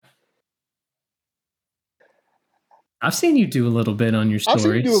I've seen you do a little bit on your stories.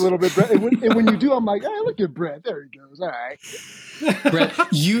 I've seen you do a little bit, Brett. And when you do, I'm like, hey, look at Brett. There he goes. All right. Brett,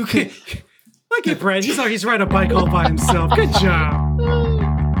 you can... Look at Brett. He's riding a bike all by himself. Good job.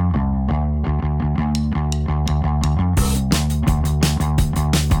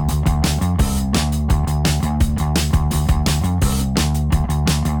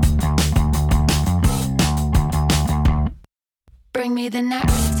 Bring me the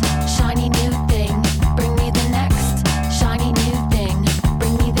next shiny new thing. Bring me the next shiny new thing.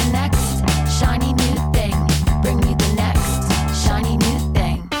 Bring me the next shiny new thing. Bring me the next shiny new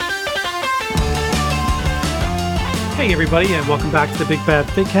thing. Hey everybody, and welcome back to the Big Bad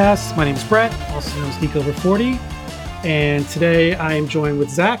Figcast. My name is Brett, also known as Geek Over 40. And today I am joined with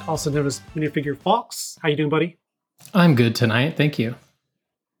Zach, also known as Minifigure Fox. How you doing, buddy? I'm good tonight, thank you.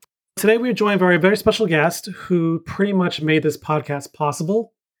 Today we are joined by a very special guest who pretty much made this podcast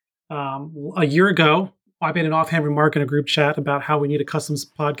possible. A year ago, I made an offhand remark in a group chat about how we need a customs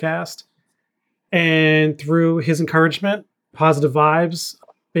podcast. And through his encouragement, positive vibes,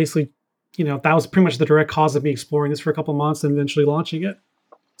 basically, that was pretty much the direct cause of me exploring this for a couple months and eventually launching it.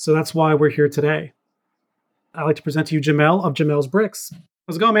 So that's why we're here today. I'd like to present to you Jamel of Jamel's Bricks.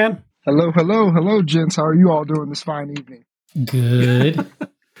 How's it going, man? Hello, gents. How are you all doing this fine evening? Good.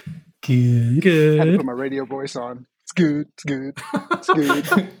 Good. I had to put my radio voice on. It's good.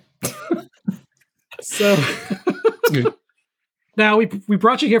 So, Good. now we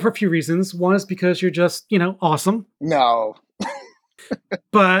brought you here for a few reasons. One is because you're just, awesome. No.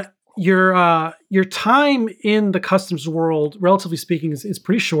 But your time in the customs world, relatively speaking, is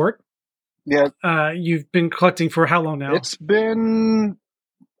pretty short. Yeah. You've been collecting for how long now? It's been,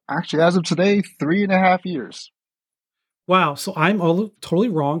 actually, as of today, 3.5 years. Wow. So I'm totally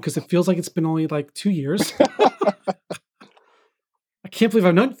wrong because it feels like it's been only like 2 years. I can't believe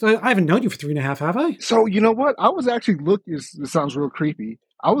I haven't known you for 3.5, have I? So you know what? I was actually this sounds real creepy.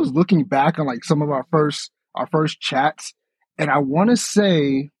 I was looking back on like some of our first chats, and I want to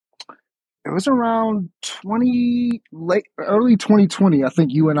say it was around early 2020. I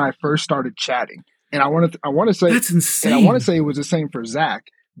think you and I first started chatting, and I want to say that's insane. And I want to say it was the same for Zach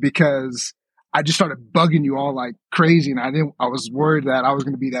because I just started bugging you all like crazy, and I was worried that I was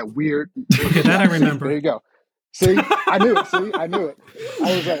going to be that weird. Okay, that I remember. There you go. See, I knew it.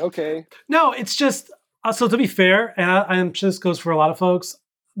 I was like, okay. No, it's just so to be fair, and I'm sure this goes for a lot of folks.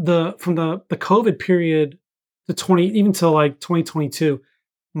 From the COVID period to even till like 2022,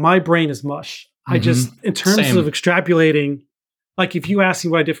 my brain is mush. Mm-hmm. I just, in terms of extrapolating, like if you ask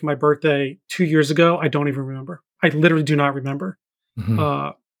me what I did for my birthday 2 years ago, I don't even remember. I literally do not remember.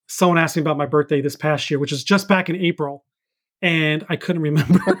 Mm-hmm. Someone asked me about my birthday this past year, which is just back in April, and I couldn't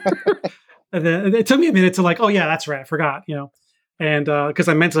remember. And then it took me a minute to like, oh yeah, that's right, I forgot, and because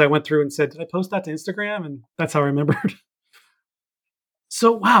I mentally I went through and said, did I post that to Instagram? And that's how I remembered.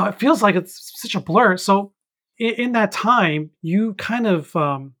 So wow, it feels like it's such a blur. So in that time, you kind of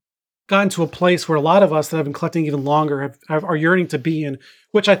got into a place where a lot of us that have been collecting even longer are yearning to be in,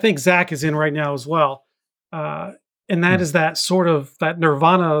 which I think Zach is in right now as well. And that is that sort of that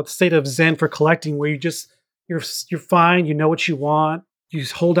nirvana state of zen for collecting, where you're fine, you know what you want. You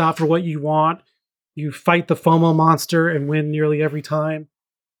hold out for what you want. You fight the FOMO monster and win nearly every time.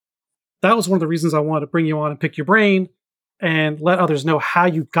 That was one of the reasons I wanted to bring you on and pick your brain and let others know how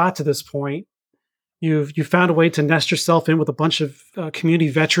you got to this point. You found a way to nest yourself in with a bunch of community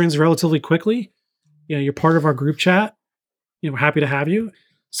veterans relatively quickly. You're part of our group chat. We're happy to have you.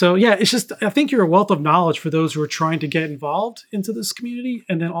 So yeah, it's just, I think you're a wealth of knowledge for those who are trying to get involved into this community,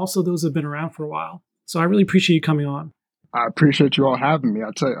 and then also those who have been around for a while. So I really appreciate you coming on. I appreciate you all having me.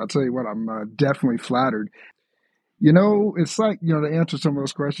 I'll tell you what, I'm definitely flattered. It's like, to answer some of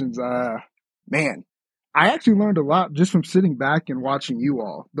those questions, man, I actually learned a lot just from sitting back and watching you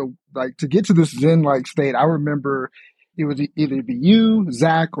all. To get to this zen-like state, I remember it would either be you,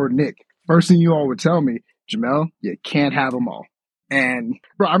 Zach, or Nick. First thing you all would tell me, Jamel, you can't have them all. And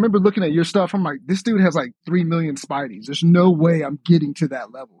bro, I remember looking at your stuff. I'm like, this dude has like 3 million Spideys. There's no way I'm getting to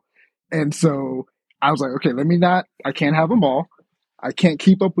that level. And so I was like, okay, I can't have them all. I can't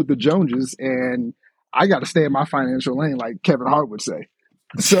keep up with the Joneses, and I got to stay in my financial lane, like Kevin Hart would say.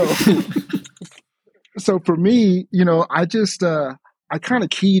 So, so for me, I just, I kind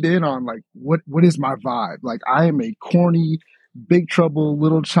of keyed in on like, what is my vibe? Like I am a corny, Big Trouble,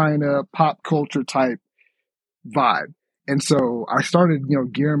 Little China, pop culture type vibe. And so I started,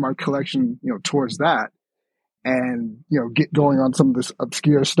 gearing my collection, towards that. And, get going on some of this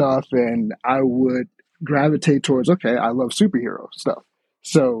obscure stuff. And I would gravitate towards, okay, I love superhero stuff.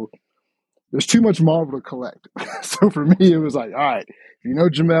 So there's too much Marvel to collect. So for me, it was like, all right,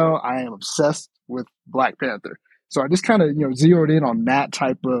 Jamel, I am obsessed with Black Panther. So I just kind of, zeroed in on that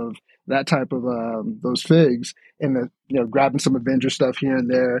type of those figs, and grabbing some Avenger stuff here and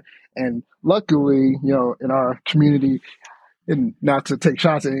there. And luckily, in our community, and not to take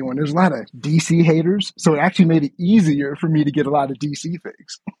shots at anyone, there's a lot of DC haters. So it actually made it easier for me to get a lot of DC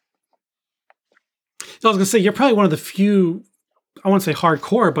figs. So I was gonna say, you're probably one of the few, I won't say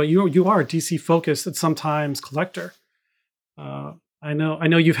hardcore, but you are a DC focused and sometimes collector. I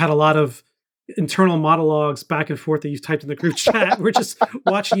know you've had a lot of internal monologues back and forth that you've typed in the group chat. We're just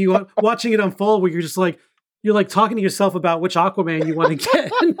watching it unfold, where you're like talking to yourself about which Aquaman you want to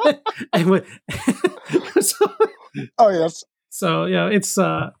get. Oh yes. So yeah,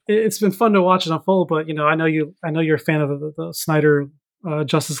 it's been fun to watch it unfold. But I know you're a fan of the Snyder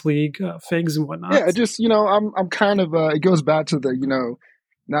Justice League figs and whatnot. Yeah, just I'm kind of it goes back to the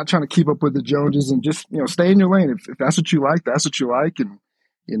not trying to keep up with the Joneses, and just stay in your lane. If that's what you like, that's what you like. And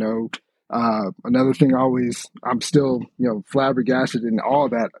another thing, I'm still flabbergasted in all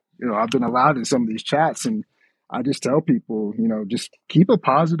that I've been allowed in some of these chats, and I just tell people just keep a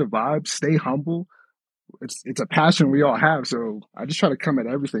positive vibe, stay humble. It's a passion we all have, so I just try to come at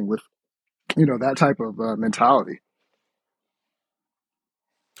everything with that type of mentality.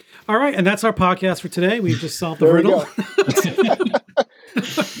 All right, and that's our podcast for today. We've just solved the riddle.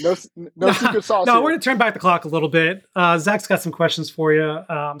 no secret sauce. No, here. we're going to turn back the clock a little bit. Zach's got some questions for you, so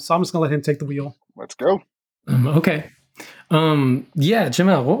I'm just going to let him take the wheel. Let's go. Okay. Yeah,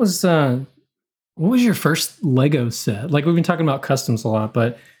 Jamel, what was your first Lego set? Like, we've been talking about customs a lot,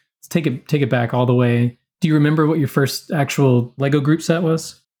 but let's take it back all the way. Do you remember what your first actual Lego group set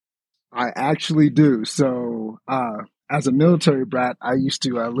was? I actually do. So, as a military brat, I used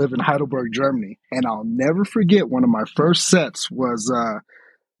to live in Heidelberg, Germany, and I'll never forget one of my first sets was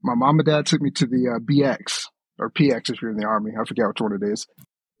my mom and dad took me to the BX, or PX if you're in the Army. I forget which one it is.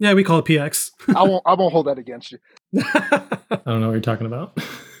 Yeah, we call it PX. I won't hold that against you. I don't know what you're talking about.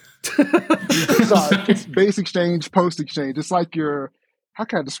 Sorry, it's base exchange, post exchange. It's like how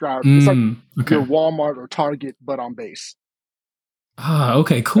can I describe it? It's like your Walmart or Target, but on base. Ah,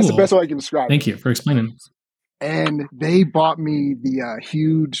 okay, cool. That's the best way I can describe it. Thank you for explaining. And they bought me the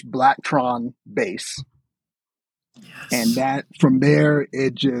huge Blacktron base. Yes. And that, from there,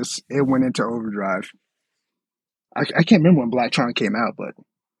 it went into overdrive. I can't remember when Blacktron came out, but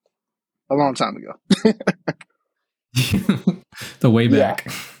a long time ago. The way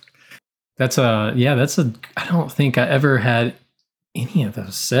back. Yeah. I don't think I ever had any of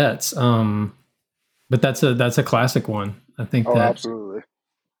those sets. But that's a classic one. I think that absolutely.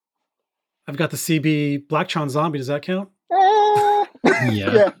 I've got the CB Blacktron Zombie. Does that count?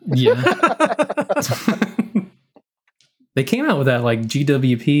 Yeah. They came out with that like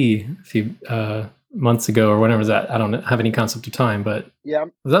GWP a few months ago or whenever was that. I don't have any concept of time, but yeah,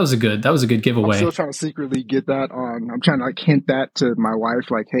 that was a good giveaway. I'm still trying to secretly get that on. I'm trying to like hint that to my wife,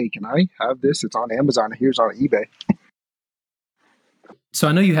 like, hey, can I have this? It's on Amazon. Here's on eBay. So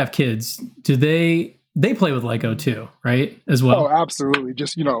I know you have kids. Do they play with Lego too, right? As well. Oh, absolutely.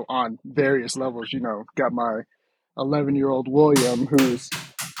 Just, on various levels, got my 11-year-old William,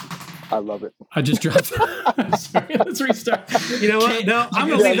 I love it. I just dropped. Sorry, let's restart. You know what? No, I'm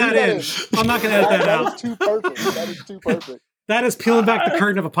going to leave that in. I'm not going to edit that out. That is too perfect. That is too perfect. That is peeling back the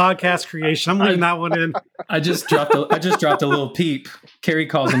curtain of a podcast creation. I'm leaving that one in. I just dropped a little peep. Carrie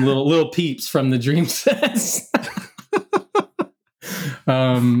calls them little peeps from the dream sets.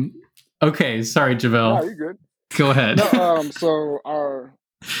 Okay, sorry, Javel. No, you're good. Go ahead. No, so our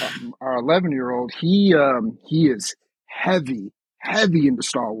 11-year-old, he is heavy into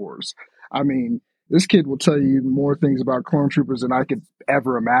Star Wars. I mean, this kid will tell you more things about clone troopers than I could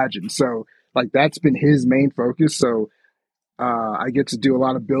ever imagine. So, like, that's been his main focus. So, I get to do a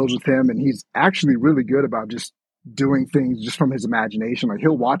lot of builds with him, and he's actually really good about just doing things just from his imagination. Like,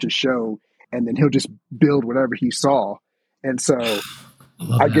 he'll watch a show, and then he'll just build whatever he saw. And so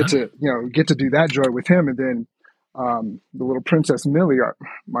I get to do that joy with him. And then the little Princess Millie,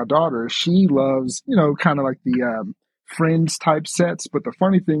 my daughter, she loves, kind of like the Friends type sets. But the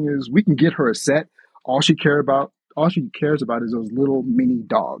funny thing is, we can get her a set. All she cares about is those little mini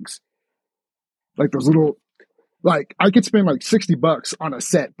dogs. Like those little, like I could spend like $60 on a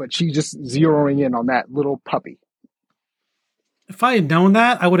set, but she's just zeroing in on that little puppy. If I had known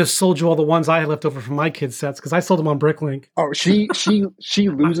that, I would have sold you all the ones I had left over from my kids' sets because I sold them on Bricklink. Oh, she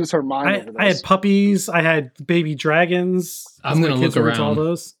loses her mind over this. I had puppies. I had baby dragons. I'm going to look around. All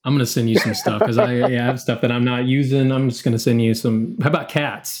those. I'm going to send you some stuff because I have stuff that I'm not using. I'm just going to send you some. How about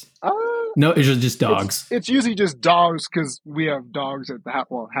cats? No, it's just dogs. It's usually just dogs because we have dogs at the house.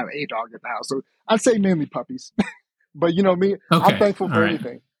 Well, have a dog at the house. So I'd say mainly puppies. But you know me, okay. I'm thankful for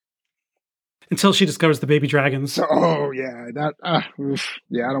anything. Until she discovers the baby dragons. So, yeah, yeah, I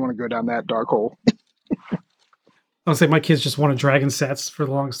don't want to go down that dark hole. I'll say my kids just wanted dragon sets for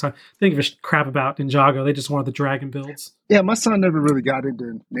the longest time. They didn't give a crap about Ninjago. They just wanted the dragon builds. Yeah, my son never really got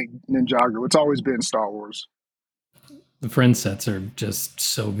into Ninjago. It's always been Star Wars. The friend sets are just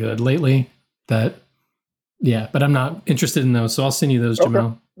so good lately that, yeah, but I'm not interested in those. So I'll send you those,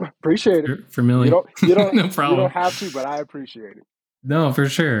 Jamal. Appreciate it. For Millie. You don't, no problem. You don't have to, but I appreciate it. No, for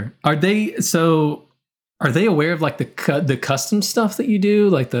sure. Are they aware of like the custom stuff that you do,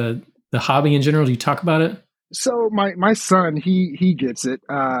 like the hobby in general? Do you talk about it? So my son, he gets it.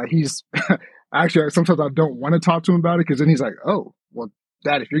 He's actually, sometimes I don't want to talk to him about it because then he's like, oh, well,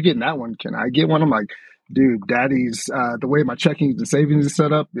 Dad, if you're getting that one, can I get one? I'm like, dude, Daddy's the way my checkings and savings is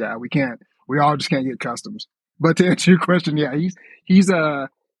set up. Yeah, we all just can't get customs. But to answer your question, yeah, he's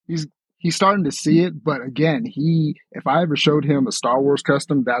starting to see it. But again, if I ever showed him a Star Wars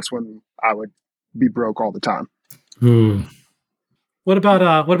custom, that's when I would be broke all the time. What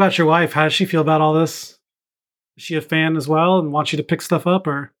about your wife? How does she feel about all this? Is she a fan as well and wants you to pick stuff up,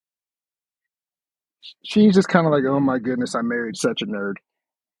 or? She's just kind of like, oh my goodness, I married such a nerd.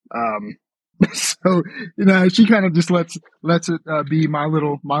 So, she kind of just lets it be my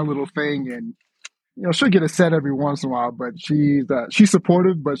little thing. And, she'll get a set every once in a while, but she's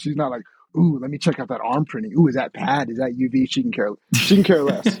supportive, but she's not like, ooh, let me check out that arm printing. Ooh, is that pad? Is that UV? She can care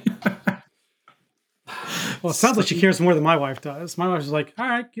less. Well, it sounds like she cares more than my wife does. My wife's like, all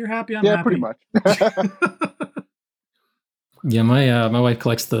right, you're happy, I'm happy. Yeah, pretty much. Yeah, my wife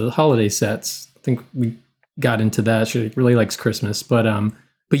collects the holiday sets. I think we got into that. She really likes Christmas, but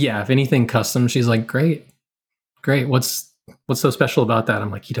yeah, if anything custom, she's like, great. What's so special about that?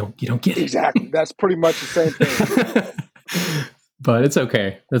 I'm like, you don't get it. Exactly. That's pretty much the same thing. But it's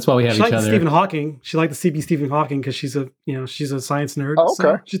okay. That's why we have each other. Stephen Hawking. She liked the CB Stephen Hawking because she's a science nerd. Oh,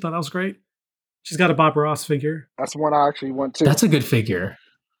 okay. So she thought that was great. She's got a Bob Ross figure. That's the one I actually want to. That's a good figure.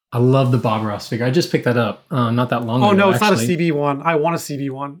 I love the Bob Ross figure. I just picked that up not that long ago. Oh, no, it's not a CB one. I want a CB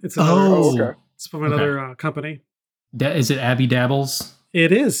one. It's another, okay. It's from another company. Is it Abby Dabbles?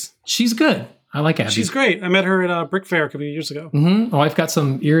 It is. She's good. I like Abby. She's great. I met her at a Brick Fair a couple of years ago. Mm-hmm. Oh, I've got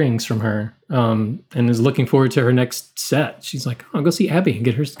some earrings from her and is looking forward to her next set. She's like, oh, I'll go see Abby and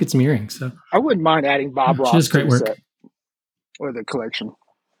get some earrings. So I wouldn't mind adding Bob Ross she does great work. Set or the collection.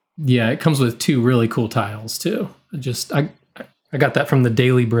 Yeah, it comes with 2 really cool tiles too. I got that from the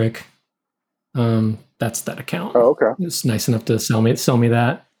Daily Brick. That's that account. Oh, okay. It's nice enough to sell me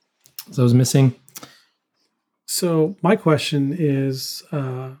that. So I was missing. So my question is,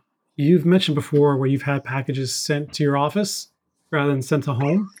 you've mentioned before where you've had packages sent to your office rather than sent to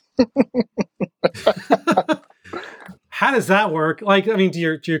home. How does that work? Like, I mean, do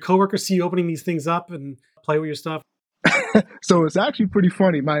your coworkers see you opening these things up and play with your stuff? So it's actually pretty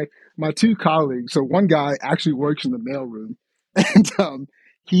funny. My 2 colleagues. So one guy actually works in the mailroom, and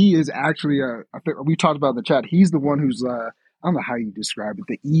he is actually I think we talked about in the chat. He's the one who's I don't know how you describe it,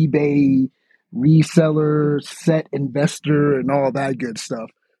 the eBay reseller, set investor, and all that good stuff.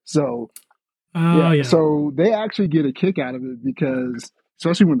 So yeah. So they actually get a kick out of it because,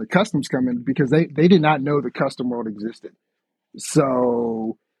 especially when the customs come in, because they did not know the custom world existed.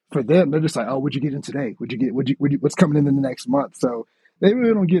 So for them, they're just like, oh, what'd you get in today? What's coming in the next month? So they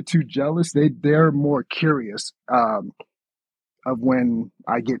really don't get too jealous. They're more curious of when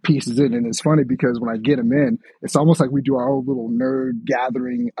I get pieces in. And it's funny because when I get them in, it's almost like we do our own little nerd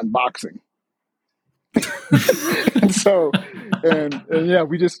gathering unboxing. And so, and yeah,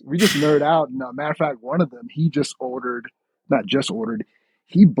 we just nerd out. And matter of fact, one of them, he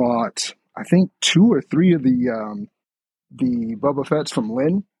bought, I think 2 or 3 of the Boba Fett's from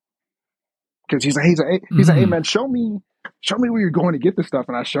Lynn. Cause he's like, hey man, show me where you're going to get this stuff.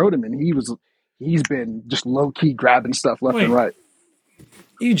 And I showed him, and he's been just low key grabbing stuff left and right.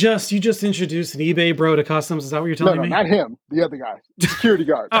 You just introduced an eBay bro to customs. Is that what you're telling me? No, not him. The other guy, the security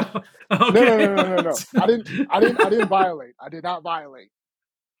guard. Oh, okay. No. I didn't violate. I did not violate.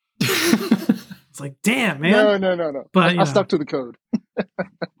 It's like, damn, man. No. But I stuck to the code.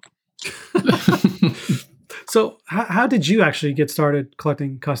 So how did you actually get started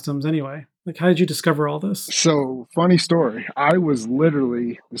collecting customs anyway? Like, how did you discover all this? So, funny story. I was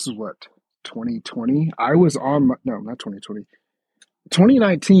literally, this is what, 2020? I was on, not 2020.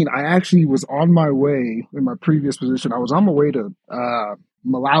 2019, I actually was on my way in my previous position. I was on my way to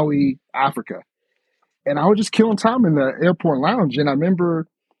Malawi, Africa. And I was just killing time in the airport lounge. And I remember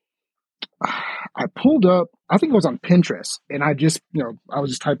I pulled up, I think it was on Pinterest. And I just, I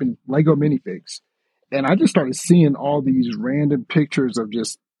was just typing Lego minifigs. And I just started seeing all these random pictures of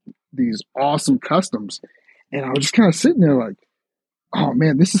just these awesome customs. And I was just kind of sitting there like, oh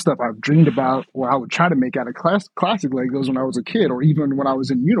man, this is stuff I've dreamed about, or I would try to make out of classic Legos when I was a kid, or even when I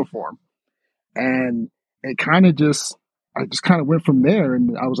was in uniform. And it kind of just, I just kind of went from there.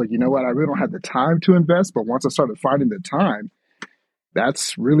 And I was like, you know what? I really don't have the time to invest. But once I started finding the time,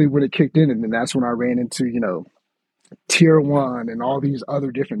 that's really when it kicked in. And then that's when I ran into, Tier One and all these other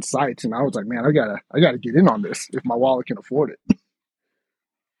different sites. And I was like, man, I gotta get in on this if my wallet can afford it.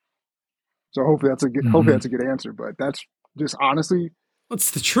 So hopefully that's a good answer. But that's just honestly,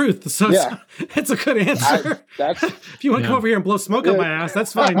 It's the truth. So yeah, it's a good answer. that's If you want to come over here and blow smoke up my ass,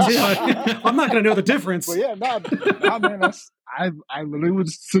 that's fine too. I'm not going to know the difference. But yeah, no, man. I literally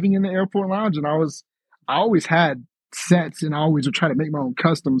was sitting in the airport lounge, and I always had sets, and I always would try to make my own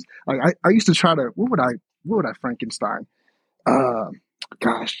customs. Like I used to try to what would I Frankenstein?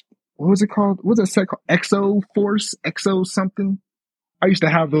 Gosh, what was it called? What was that set called? Exo Force, Exo something. I used to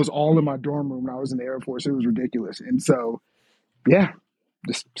have those all in my dorm room when I was in the Air Force. It was ridiculous, and so yeah,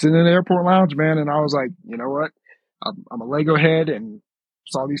 just sitting in the airport lounge, man. And I was like, you know what? I'm a Lego head, and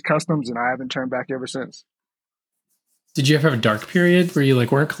saw these customs, and I haven't turned back ever since. Did you ever have a dark period where you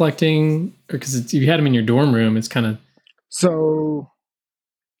like weren't collecting, or because you had them in your dorm room? It's kind of So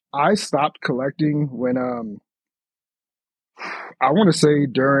I stopped collecting when I want to say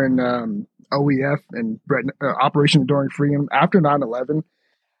during OEF and Operation Enduring Freedom. After 9/11,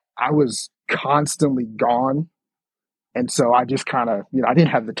 I was constantly gone, and so I just kind of I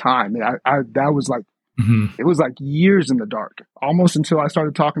didn't have the time. And I that was like it was like years in the dark, almost until I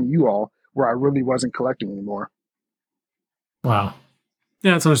started talking to you all, where I really wasn't collecting anymore. wow.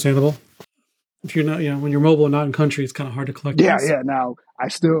 Yeah, it's understandable. If you're not, when you're mobile and not in country, it's kind of hard to collect. Yeah, things. yeah. Now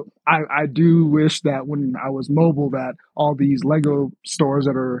I do wish that when I was mobile, that all these Lego stores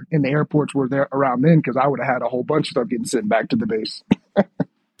that are in the airports were there around then, because I would have had a whole bunch of stuff getting sent back to the base.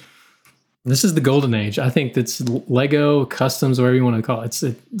 This is the golden age. I think that's Lego customs, whatever you want to call it.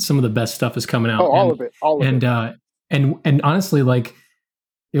 Some of the best stuff is coming out. Oh, all of it. And honestly, like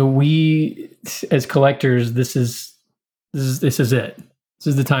we as collectors, this is it. This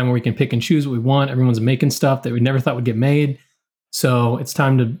is the time where we can pick and choose what we want. Everyone's making stuff that we never thought would get made. So it's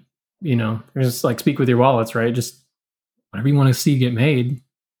time to, just like speak with your wallets, right? Just whatever you want to see get made,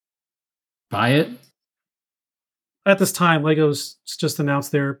 buy it. At this time, Lego's just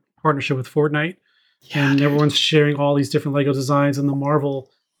announced their partnership with Fortnite, and everyone's sharing all these different Lego designs, and the Marvel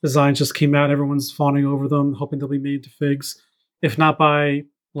designs just came out. Everyone's fawning over them, hoping they'll be made to figs. If not by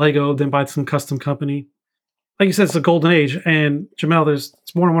Lego, then by some custom company. Like you said, it's a golden age. And Jamel, it's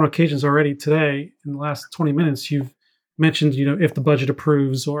more than one occasions already today. In the last 20 minutes, you've mentioned, if the budget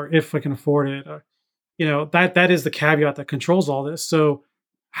approves or if I can afford it. That is the caveat that controls all this. So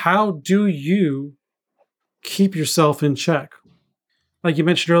how do you keep yourself in check? Like you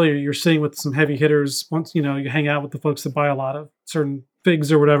mentioned earlier, you're sitting with some heavy hitters. Once, you hang out with the folks that buy a lot of certain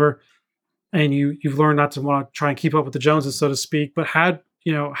figs or whatever, and you've learned not to want to try and keep up with the Joneses, so to speak. But how do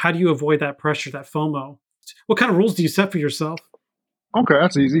you avoid that pressure, that FOMO? What kind of rules do you set for yourself? Okay,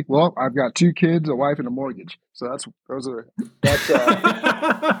 that's easy. Well, I've got 2 kids, a wife, and a mortgage. So that's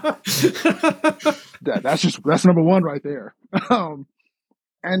number one right there.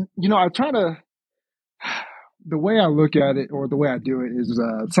 And I try to. The way I look at it, or the way I do it, is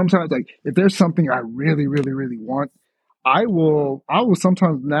sometimes, like, if there's something I really, really, really want, I will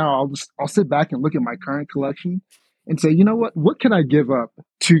sometimes now I'll sit back and look at my current collection and say, you know what can I give up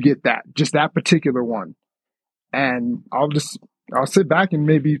to get just that particular one? And I'll sit back and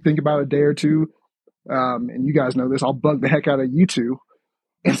maybe think about a day or two. And you guys know this, I'll bug the heck out of you two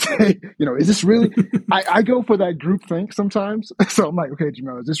and say, is this really, I go for that group think sometimes. So I'm like, okay,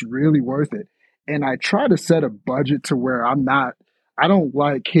 Jamel, is this really worth it? And I try to set a budget to where I don't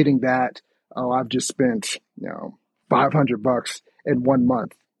like hitting that. Oh, I've just spent, $500 in 1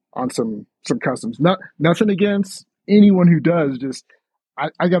 month on some customs. Nothing against anyone who does. Just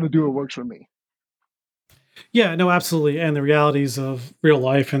I got to do what works for me. Yeah, no, absolutely. And the realities of real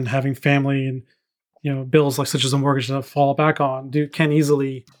life and having family and bills such as a mortgage to fall back on can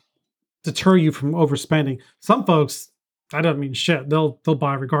easily deter you from overspending. Some folks, that doesn't mean shit. They'll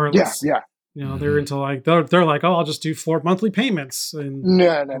buy regardless. Yeah. They're into they're like, oh, I'll just do 4 monthly payments and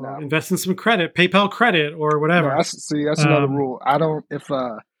no. invest in some credit, PayPal credit or whatever. No, that's another rule. I don't,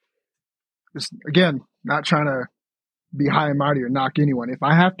 again, not trying to be high and mighty or knock anyone. If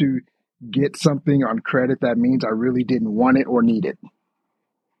I have to get something on credit, that means I really didn't want it or need it.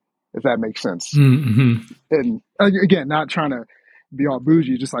 If that makes sense. Mm-hmm. And again, not trying to be all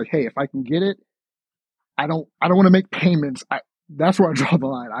bougie, just like, hey, if I can get it, I don't want to make payments. That's where I draw the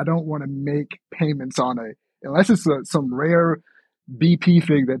line. I don't want to make payments on unless it's some rare BP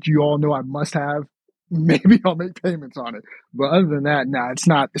fig that you all know I must have. maybe I'll make payments on it. But other than that, nah, it's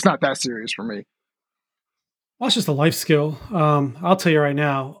not that serious for me. Well, it's just a life skill. I'll tell you right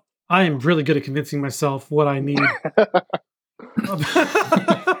now, I am really good at convincing myself what I need,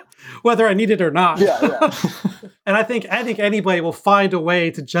 whether I need it or not. Yeah. And I think anybody will find a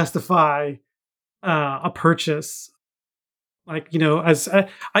way to justify a purchase. Like, as you know how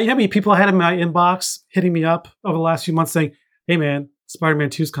many people I had in my inbox hitting me up over the last few months saying, "Hey, man, Spider-Man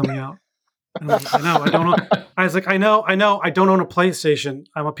 2 is coming out." And I was like, I don't know. I was like, I know, I don't own a PlayStation.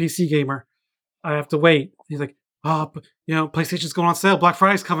 I'm a PC gamer. I have to wait. He's like, "Oh, but, PlayStation's going on sale. Black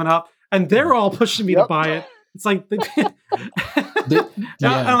Friday's coming up," and they're all pushing me to buy it. It's like,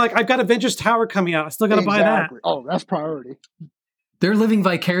 I'm like, I've got Avengers Tower coming out. I still got to buy that. Oh, that's priority. They're living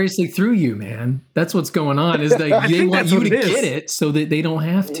vicariously through you, man. That's what's going on. Is that they want you to get it so that they don't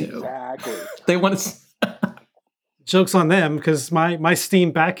have to. Exactly. They want to. Joke's on them, because my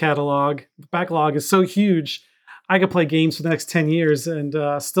Steam backlog is so huge. I could play games for the next 10 years and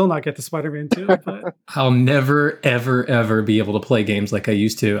still not get to Spider-Man 2. But I'll never, ever, ever be able to play games like I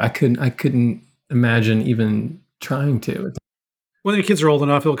used to. I couldn't imagine even trying to. when the kids are old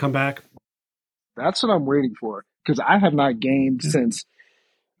enough, it'll come back. That's what I'm waiting for, because I have not gamed since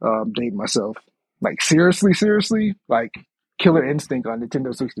dating myself. Like seriously, like Killer Instinct on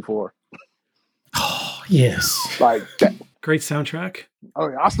Nintendo 64. Oh yes, Like that. Great soundtrack. Oh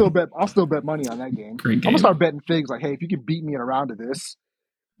yeah, I'll still bet money on that game. Great game. I'm gonna start betting figs. Like, hey, if you can beat me in a round of this.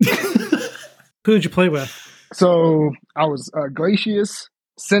 Who did you play with? So I was Glacius,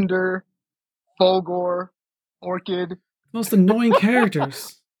 Cinder, Fulgor, Orchid. Most annoying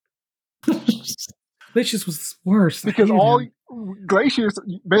characters. Glacius was worse. Because Glacius,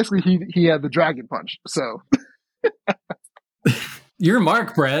 basically he had the Dragon Punch. So you're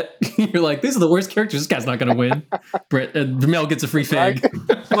Mark, Brett. You're like, these are the worst characters. This guy's not going to win. Brett, Mel gets a free fig.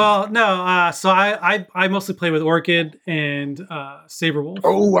 Well, no. So I mostly play with Orchid and Saberwolf.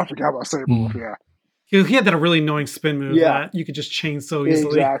 Oh, I forgot about Saberwolf. Yeah. He had that really annoying spin move that you could just chain so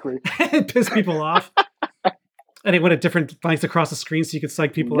easily. Exactly. It pissed people off. And it went at different lengths across the screen, so you could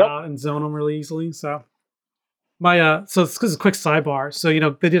psych people out and zone them really easily. So so it's a quick sidebar. So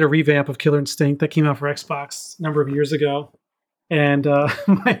they did a revamp of Killer Instinct that came out for Xbox a number of years ago, and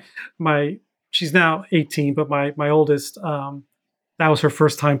she's now 18, but my oldest, that was her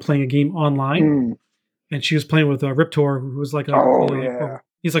first time playing a game online, and she was playing with Riptor, who was like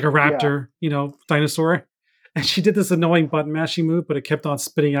he's like a raptor, dinosaur, and she did this annoying button mashing move, but it kept on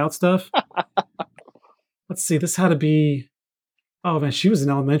spitting out stuff. Let's see, this had to be, oh man, she was in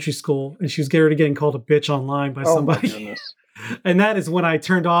elementary school and she was getting called a bitch online by somebody. My goodness. And that is when I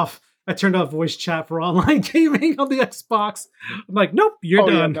turned off voice chat for online gaming on the Xbox. I'm like, nope, you're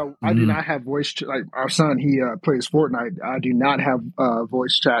done. Yeah, no, I do not have voice chat. Like our son, he plays Fortnite. I do not have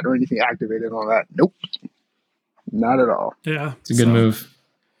voice chat or anything activated on that. Nope. Not at all. Yeah. It's a good move.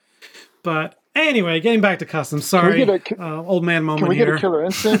 But anyway, getting back to custom. Sorry, old man moment here. Can we get a Killer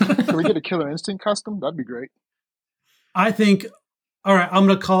Instinct? Can we get a Killer Instinct custom? That'd be great. I think, all right, I'm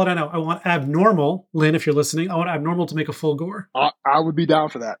going to call it. I know. I want Abnormal, Lynn, if you're listening. I want Abnormal to make a full gore. I would be down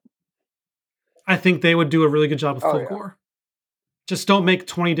for that. I think they would do a really good job with full gore. Just don't make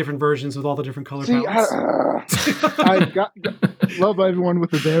 20 different versions with all the different color palettes. I love everyone with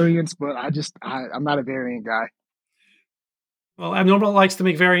the variants, but I'm not a variant guy. Well, Abnormal likes to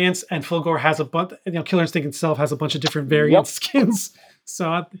make variants, and Fulgor has a bunch. Killer Instinct itself has a bunch of different variant skins,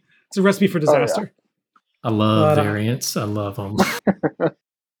 so it's a recipe for disaster. I love variants. I love them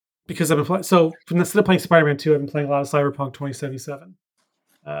because I've been playing. So instead of playing Spider-Man 2, I've been playing a lot of Cyberpunk 2077.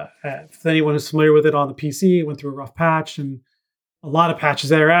 If anyone who's familiar with it on the PC, it went through a rough patch and a lot of patches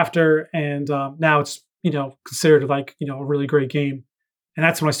thereafter, and now it's considered like a really great game. And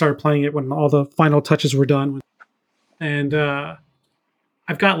that's when I started playing it, when all the final touches were done. And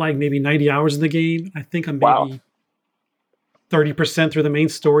I've got like maybe 90 hours in the game. I think I'm maybe 30% through the main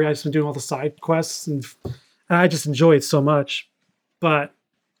story. I've just been doing all the side quests, and I just enjoy it so much. But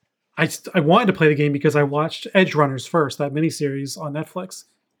I wanted to play the game because I watched Edge Runners first, that miniseries on Netflix,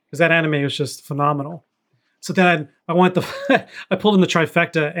 because that anime was just phenomenal. So then I pulled in the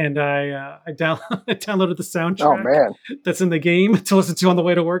trifecta, and I downloaded the soundtrack that's in the game to listen to on the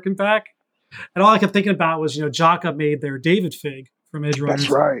way to work and back. And all I kept thinking about was, Jaka made their David Fig from Edge Runners.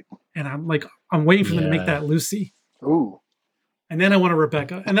 That's right. And I'm like, I'm waiting for them to make that Lucy. Ooh. And then I want a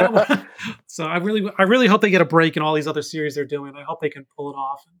Rebecca. And that so I really hope they get a break in all these other series they're doing. I hope they can pull it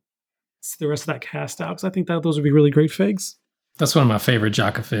off and see the rest of that cast out, because I think that those would be really great figs. That's one of my favorite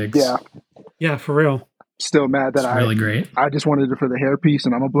Jaka figs. Yeah. Yeah, for real. Still mad that really great. I just wanted it for the hairpiece,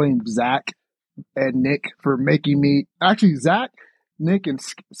 and I'm going to blame Zach and Nick for making me... Actually, Zach, Nick, and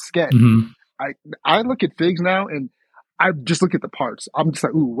Sket. I look at figs now and I just look at the parts. I'm just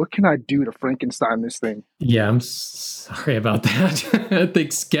like, ooh, what can I do to Frankenstein this thing? Yeah, I'm sorry about that. I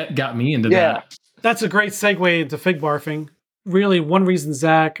think Sket got me into that. That's a great segue into fig barfing. Really, one reason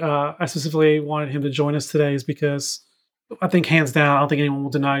Zach, I specifically wanted him to join us today is because I think hands down, I don't think anyone will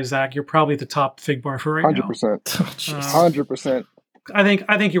deny, Zach, you're probably the top fig barfer right 100%. now. 100%. I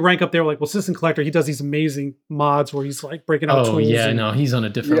think you rank up there like, well, System Collector, he does these amazing mods where he's like breaking out tools. Oh, yeah, no, he's on a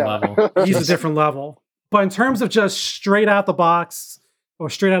different level. He's a different level. But in terms of just straight out the box or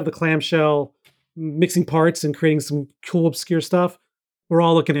straight out of the clamshell, mixing parts and creating some cool, obscure stuff, we're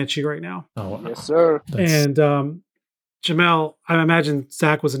all looking at you right now. Oh, wow. Yes, sir. And Jamel, I imagine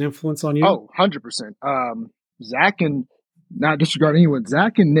Zach was an influence on you. Oh, 100%. Zach and, not disregard anyone,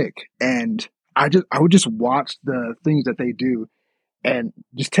 Zach and Nick. And I would just watch the things that they do and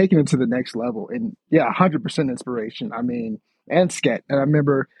just taking it to the next level. And yeah, 100% inspiration. I mean, and Sket. And I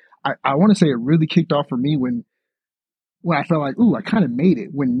remember, I want to say it really kicked off for me when I felt like, ooh, I kind of made it.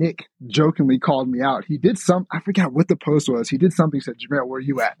 When Nick jokingly called me out, he did I forgot what the post was. He did something, said, Jamel, where are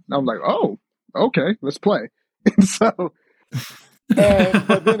you at? And I was like, oh, okay, let's play. And so,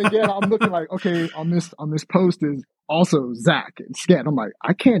 but then again, I'm looking like, okay, on this post is also Zach and Sket. I'm like,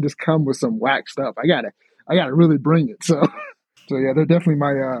 I can't just come with some whack stuff. I gotta really bring it. So yeah, they're definitely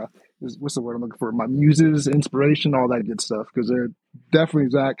my what's the word I'm looking for? My muses, inspiration, all that good stuff. Because they're definitely,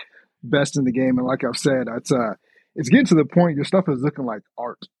 Zach, best in the game. And like I've said, it's getting to the point your stuff is looking like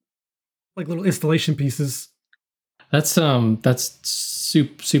art, like little installation pieces. That's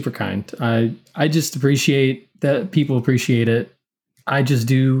super kind. I just appreciate that people appreciate it. I just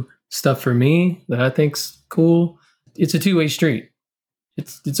do stuff for me that I think's cool. It's a two-way street.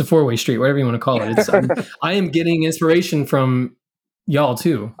 It's a four-way street, whatever you want to call it. I am getting inspiration from y'all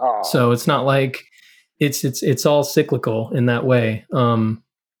too. Aww. So it's not like it's all cyclical in that way.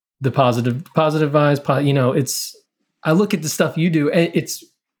 The positive vibes, I look at the stuff you do, and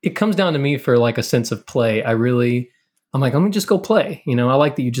it comes down to me for like a sense of play. I'm like, let me just go play. I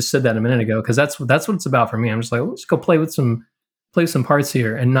like that you just said that a minute ago, because that's what it's about for me. I'm just like, let's go play with some parts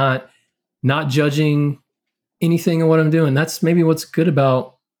here, and not judging anything of what I'm doing. That's maybe what's good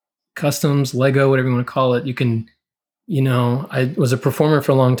about customs, Lego, whatever you want to call it. You can, I was a performer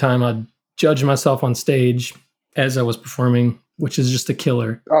for a long time. I'd judge myself on stage as I was performing, which is just a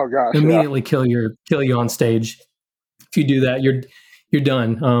killer. Oh gosh, immediately kill you on stage. If you do that, you're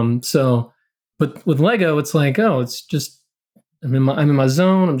done. But with Lego, it's like, it's just I'm in my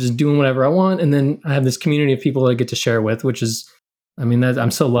zone. I'm just doing whatever I want, and then I have this community of people that I get to share with, which is, I'm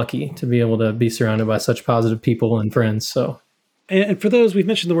so lucky to be able to be surrounded by such positive people and friends. So, and for those, we've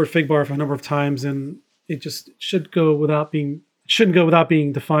mentioned the word fig barf a number of times, and it just shouldn't go without being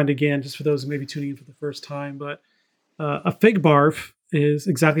defined again, just for those who may be tuning in for the first time. But a fig barf is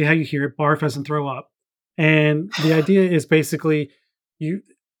exactly how you hear it. Barf as in throw up, and the idea is basically you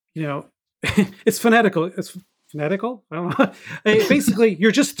know. It's phonetical. It's phonetical. I don't know. Basically,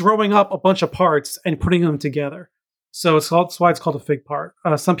 you're just throwing up a bunch of parts and putting them together. So that's why it's called a fig part.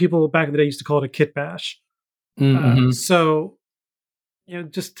 Some people back in the day used to call it a kit bash. Mm-hmm. So,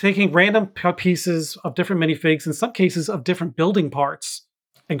 just taking random pieces of different minifigs, in some cases of different building parts,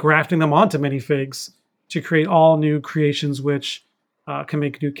 and grafting them onto minifigs to create all new creations, which can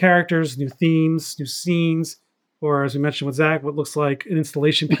make new characters, new themes, new scenes. Or as we mentioned with Zach, what looks like an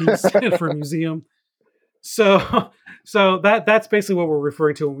installation piece for a museum. So that's basically what we're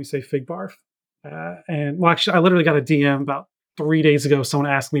referring to when we say fig barf. And well, actually, I literally got a DM about 3 days ago. Someone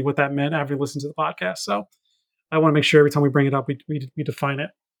asked me what that meant after listening to the podcast. So I want to make sure every time we bring it up, we define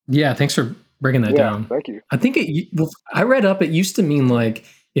it. Yeah, thanks for breaking that down. Thank you. I think I read up, it used to mean like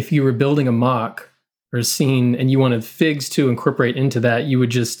if you were building a mock or a scene and you wanted figs to incorporate into that, you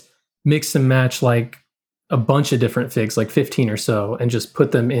would just mix and match like a bunch of different figs, like 15 or so, and just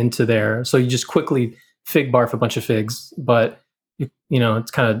put them into there. So you just quickly fig barf a bunch of figs, but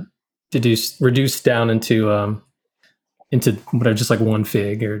it's kind of reduced down into whatever, just like one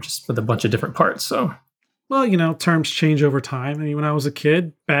fig or just with a bunch of different parts. So, well, terms change over time. I mean, when I was a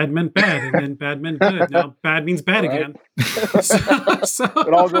kid, bad meant bad, and then bad meant good. Now bad means bad again. So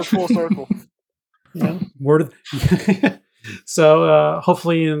it all goes full circle. Word of So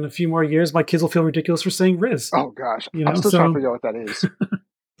hopefully in a few more years, my kids will feel ridiculous for saying Riz. Oh gosh, I'm still trying to figure out what that is.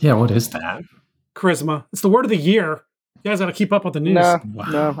 Yeah, what is that? Charisma. It's the word of the year. You guys got to keep up with the news.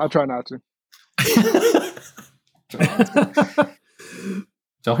 No, I try not to. Did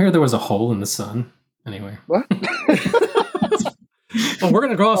y'all hear there was a hole in the sun? Anyway. What? Well, we're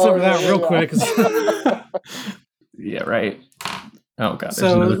going to gloss over that real quick. Yeah, right. Oh, God.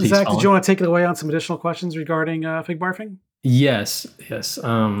 So, Zach, did you want to take it away on some additional questions regarding fig barfing? Yes.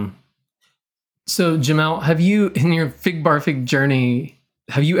 So, Jamal, have you, in your fig barfig journey,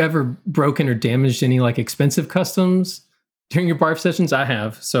 have you ever broken or damaged any like expensive customs during your barf sessions? I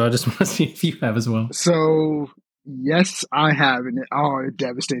have. So I just want to see if you have as well. So yes, I have, and it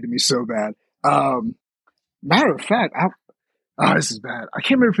devastated me so bad. Matter of fact, this is bad. I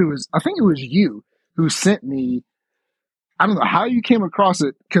can't remember if it was. I think it was you who sent me. I don't know how you came across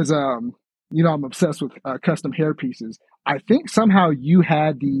it because I'm obsessed with custom hair pieces. I think somehow you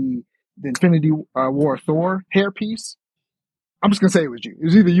had the Infinity War Thor hair piece. I'm just gonna say it was you. It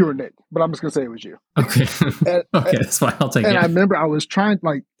was either you or Nick, but I'm just gonna say it was you. Okay. And, Okay, that's fine. I'll take it. and I remember I was trying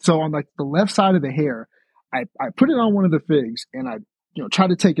on like the left side of the hair, I put it on one of the figs and I tried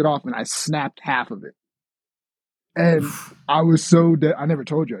to take it off and I snapped half of it. And I was so I never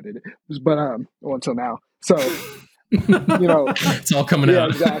told you I did it, but until now. So it's all coming yeah,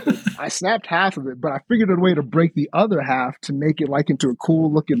 out. exactly. I snapped half of it, but I figured a way to break the other half to make it like into a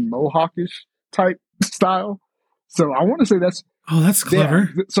cool looking mohawkish type style. So I want to say that's clever.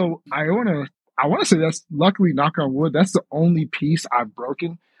 Yeah, so I want to say that's, luckily, knock on wood, that's the only piece I've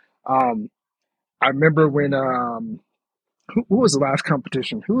broken. I remember when who was the last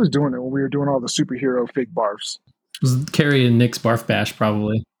competition? Who was doing it when we were doing all the superhero fig barfs? It was Carrie and Nick's barf bash,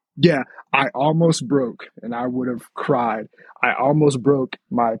 probably. Yeah, I almost broke, and I would have cried. I almost broke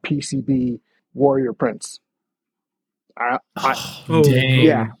my PCB Warrior Prince. Dang.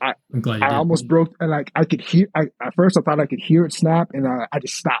 Yeah, I'm glad you I did. almost broke, and like I could hear. At first, I thought I could hear it snap, and I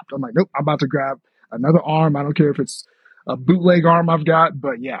just stopped. I'm like, nope, I'm about to grab another arm. I don't care if it's a bootleg arm I've got,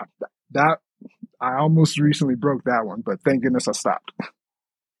 but yeah, that I almost recently broke that one, but thank goodness I stopped.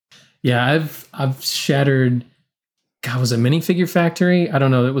 Yeah, I've shattered. God, was it Minifigure Factory? I don't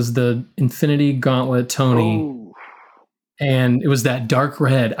know. It was the Infinity Gauntlet Tony. Oh. And it was that dark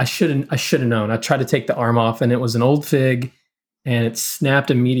red. I should have known. I tried to take the arm off, and it was an old fig, and it snapped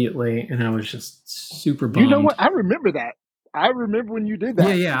immediately, and I was just super bummed. You know what? I remember that. I remember when you did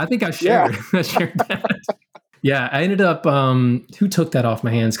that. Yeah. I think I shared. I shared that. Yeah, I ended up. Who took that off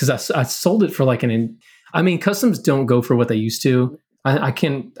my hands? Because I sold it for like customs don't go for what they used to. I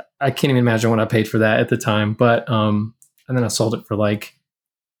can't even imagine what I paid for that at the time. But and then I sold it for like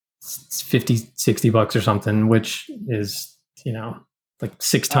 $50-$60 or something, which is like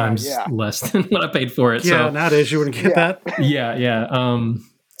 6 times less than what I paid for it. Yeah, so nowadays you wouldn't get that. Yeah.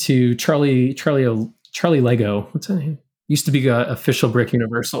 To Charlie Lego. What's that name? Used to be a official Brick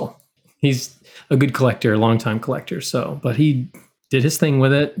Universal. He's a good collector, longtime collector. So, but he did his thing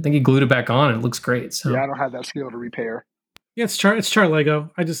with it. I think he glued it back on, and it looks great. So yeah, I don't have that skill to repair. Yeah, it's Char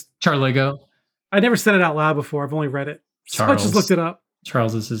Lego. Char Lego. I never said it out loud before. I've only read it. So I just looked it up.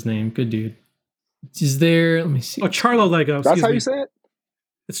 Charles is his name. Good dude. Is there? Let me see. Oh, Charlo Lego. That's how you say it?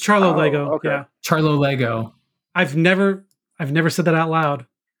 It's Charlo Lego. Okay. Yeah. Charlo Lego. I've never said that out loud.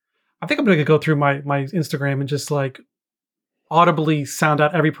 I think I'm gonna go through my Instagram and just like audibly sound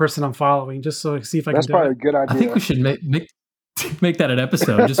out every person I'm following, just so I see if I That's can do probably it. a good idea. I think we should make that an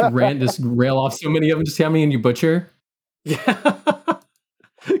episode. Just rail off so many of them. Just see how many you butcher. Yeah.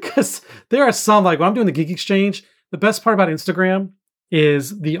 Because there are some, like when I'm doing the Geek Exchange, the best part about Instagram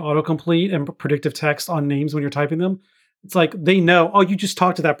is the autocomplete and predictive text on names when you're typing them. It's like they know, oh, you just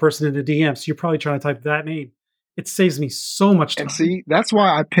talked to that person in the DM, so you're probably trying to type that name. It saves me so much time. And see, that's why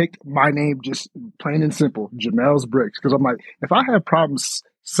I picked my name, just plain and simple, Jamel's Bricks. Because I'm like, if I have problems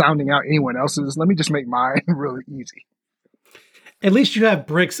sounding out anyone else's, let me just make mine really easy. At least you have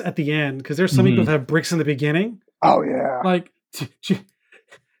bricks at the end, because there's some people that have bricks in the beginning. Oh, yeah. Like,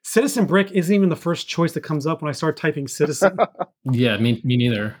 Citizen Brick isn't even the first choice that comes up when I start typing Citizen. Yeah, me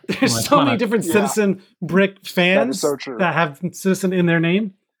neither. There's so many different Citizen Brick fans that have Citizen in their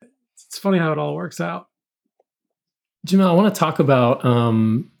name. It's funny how it all works out. Jamal, I want to talk about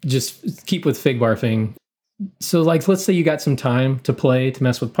just keep with fig barfing. So, like, let's say you got some time to play, to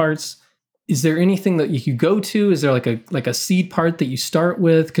mess with parts. Is there anything that you could go to? Is there like a seed part that you start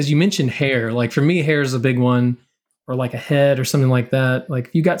with? Because you mentioned hair. Like for me, hair is a big one, or like a head or something like that. Like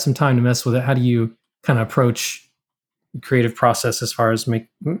if you got some time to mess with it, how do you kind of approach the creative process as far as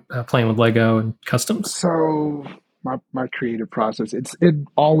playing with Lego and customs? So my creative process, it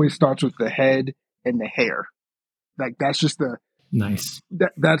always starts with the head and the hair. Like that's just nice.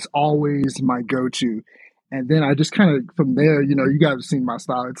 That's always my go-to. And then I just kind of, from there, you guys have seen my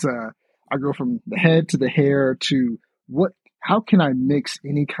style. It's I go from the head to the hair to how can I mix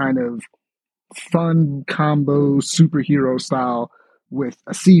any kind of fun combo superhero style with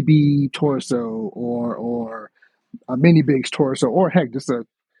a CB torso or a mini bigs torso, or heck, just the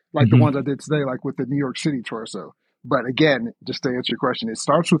ones I did today, like with the New York City torso. But again, just to answer your question, it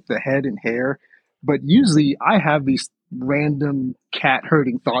starts with the head and hair. But usually I have these random cat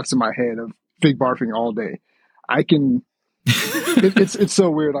herding thoughts in my head of fig barfing all day. I can. It's so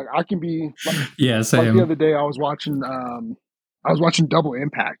weird. Like I can be Yeah, like the same. other day I was watching Double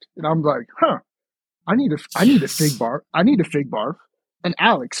Impact, and I'm like, huh, I need a fig barf. I need a fig barf, an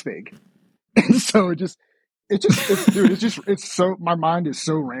Alex fig. And so it's so, my mind is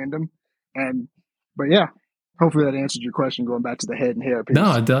so random. But yeah, hopefully that answered your question, going back to the head and hair piece.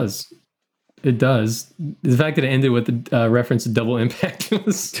 No, it does. It does. The fact that it ended with the reference to Double Impact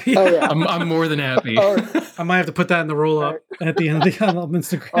was, Oh yeah. I'm more than happy. Oh, I might have to put that in the roll up at the end of the on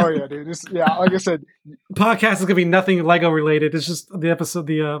Instagram. oh yeah, dude. Like I said, The podcast is gonna be nothing Lego related. It's just the episode,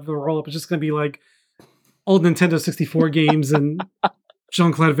 the roll up is just gonna be like old Nintendo 64 games and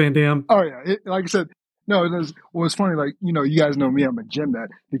Jean-Claude Van Damme. oh yeah. Like I said, no, it's funny. Like, you guys know me, I'm a gym nut.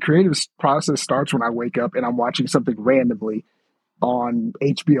 The creative process starts when I wake up and I'm watching something randomly on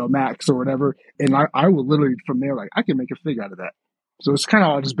HBO Max or whatever. And I will literally from there, like, I can make a fig out of that. So it's kind of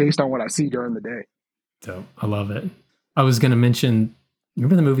all just based on what I see during the day. So I love it. I was going to mention,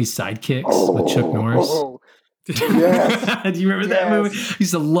 remember the movie Sidekicks with Chuck Norris? Yes. Do you remember that movie? I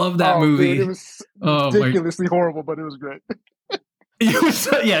used to love that movie. Dude, it was ridiculously horrible, but it was great.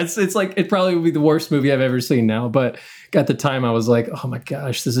 It's like, it probably would be the worst movie I've ever seen now. But at the time I was like, oh my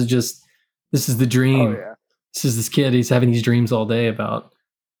gosh, this is the dream. Oh yeah. This is this kid. He's having these dreams all day about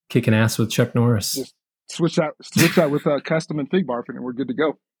kicking ass with Chuck Norris. Just switch that with custom and fig barfing, and we're good to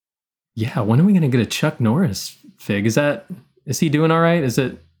go. Yeah, when are we going to get a Chuck Norris fig? Is he doing all right? Is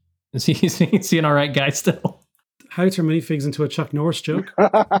he an all right guy still? How do you turn minifigs into a Chuck Norris joke?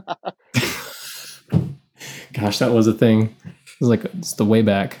 Gosh, that was a thing. It was like it's the way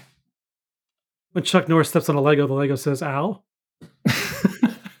back. When Chuck Norris steps on a Lego, the Lego says, "Ow."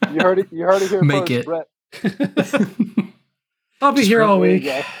 You heard it here Make first, it. Brett. I'll be here all There you week.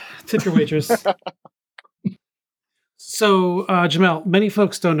 go. Tip your waitress. So, Jamel, many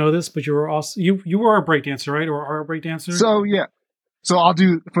folks don't know this, but you were a breakdancer, right? Or are a breakdancer? So yeah. So I'll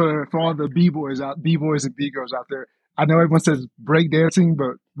do for all the b-boys and b-girls out there. I know everyone says breakdancing,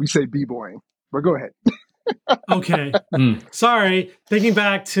 but we say b-boying. But go ahead. Okay. Sorry. Thinking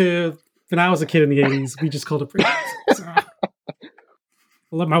back to when I was a kid in the 80s, we just called it breakdancing. So,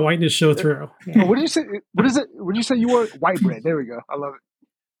 I'll let my whiteness show through. Oh, what did you say? What is it? What did you say you were? White bread. There we go. I love it.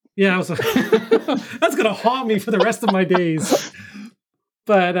 Yeah, I was like, that's gonna haunt me for the rest of my days.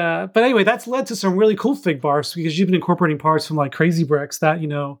 But anyway, that's led to some really cool fig barfs because you've been incorporating parts from like Crazy Bricks that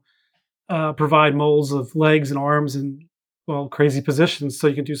provide molds of legs and arms and crazy positions, so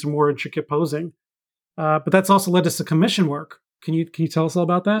you can do some more intricate posing. But that's also led to some commission work. Can you tell us all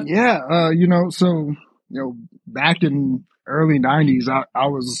about that? Yeah. Back in early '90s, I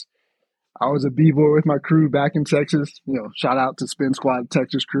was a b-boy with my crew back in Texas. Shout out to Spin Squad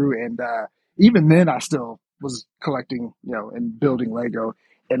Texas crew, and even then, I still was collecting, and building Lego.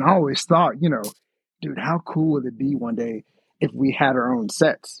 And I always thought, dude, how cool would it be one day if we had our own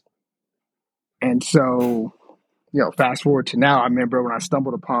sets? And so, fast forward to now, I remember when I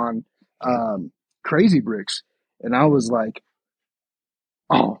stumbled upon Crazy Bricks, and I was like,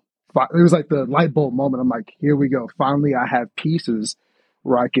 oh, it was like the light bulb moment. I'm like, here we go. Finally, I have pieces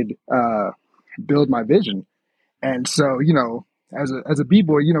where I could build my vision. And so, as a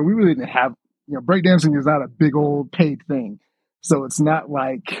b-boy, we really didn't have, breakdancing is not a big old paid thing. So it's not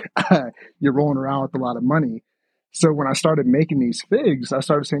like you're rolling around with a lot of money. So when I started making these figs, I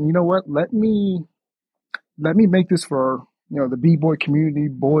started saying, you know what, let me make this for, the b-boy community,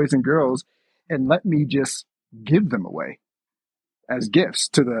 boys and girls, and let me just give them away as gifts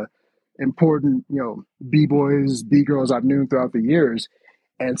to the important, b-boys, b-girls I've known throughout the years.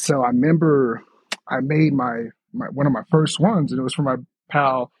 And so I remember I made my one of my first ones, and it was for my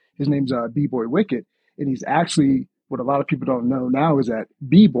pal. His name's B-Boy Wicket, and he's actually, what a lot of people don't know now is that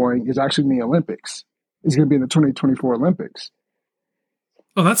b-boying is actually in the Olympics. It's going to be in the 2024 Olympics.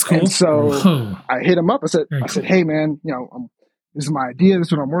 Oh, that's cool. And so Whoa. I hit him up. I said, Very cool. hey man, this is my idea. This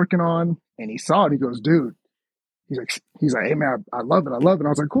is what I'm working on. And he saw it. He goes, dude. He's like, hey man, I love it. I love it. And I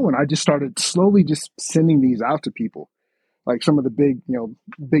was like, cool. And I just started slowly just sending these out to people, like some of the big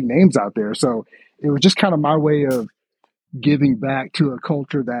names out there. So it was just kind of my way of giving back to a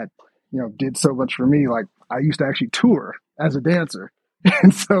culture that, did so much for me. Like I used to actually tour as a dancer.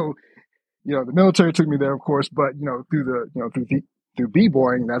 And so, the military took me there, of course, but, through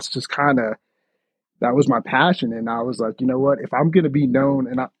b-boying, that's just that was my passion. And I was like, you know what, if I'm going to be known,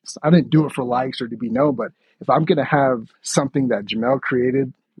 and I didn't do it for likes or to be known, but if I'm going to have something that Jamel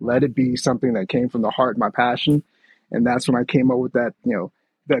created, let it be something that came from the heart, my passion. And that's when I came up with that,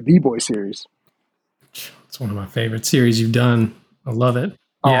 that b-boy series. It's one of my favorite series you've done. I love it.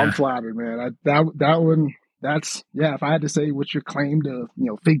 Oh, Yeah. I'm flattered, man. That one, if I had to say what's your claim to,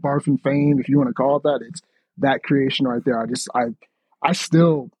 fake barfing fame, if you want to call it that, it's that creation right there. I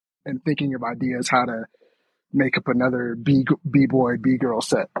still am thinking of ideas how to make up another B-boy, B-girl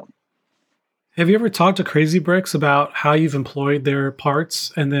set. Have you ever talked to Crazy Bricks about how you've employed their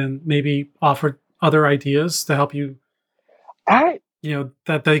parts and then maybe offered other ideas to help you,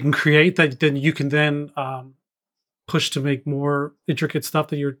 that they can create that then you can then push to make more intricate stuff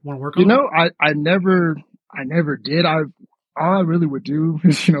that you want to work on? I never did. All I really would do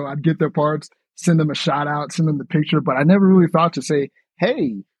is, I'd get their parts, send them a shout out, send them the picture, but I never really thought to say,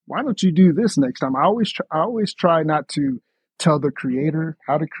 hey, why don't you do this next time? I always try not to tell the creator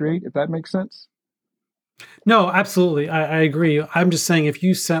how to create, if that makes sense. No, absolutely. I agree. I'm just saying if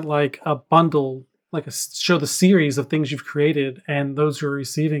you sent like a bundle, like show the series of things you've created and those who are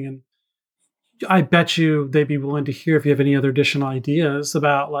receiving, and I bet you they'd be willing to hear if you have any other additional ideas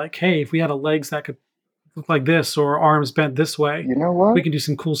about like, hey, if we had a legs that could look like this or arms bent this way, you know what? We can do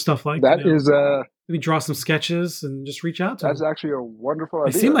some cool stuff like that. Is maybe draw some sketches and just reach out to them. That's actually a wonderful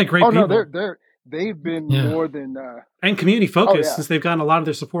idea. They seem like great people. No, they've been more than and community focused since they've gotten a lot of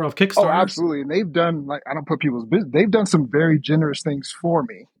their support off Kickstarter. Oh, absolutely. And they've done, like, I don't put people's business, they've done some very generous things for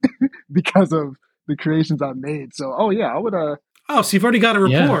me because of the creations I've made. So, I would oh, so you've already got a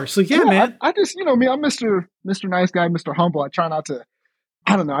rapport. So man. I just, me, I'm Mr. Nice Guy, Mr. Humble. I try not to,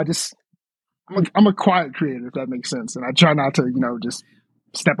 I don't know, I'm a quiet creator, if that makes sense. And I try not to, just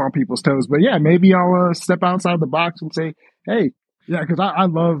step on people's toes. But maybe I'll step outside the box and say, hey, because I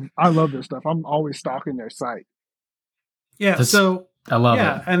love their stuff. I'm always stalking their site. Yeah, I love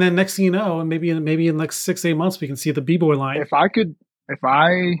it. And then next thing you know, and maybe in the next 6-8 months, we can see the B-boy line. I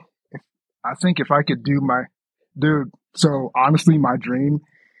think if I could so honestly, my dream,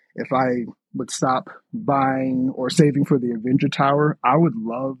 if I would stop buying or saving for the Avenger Tower, I would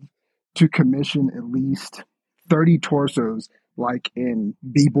love to commission at least 30 torsos, like in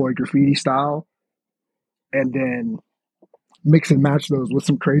B-boy graffiti style, and then mix and match those with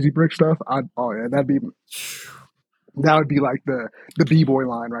some Crazy Brick stuff. That would be like the B-boy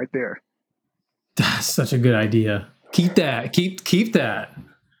line right there. That's such a good idea. Keep that. Keep that.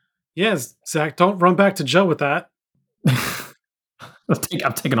 Yes, Zach, don't run back to Joe with that.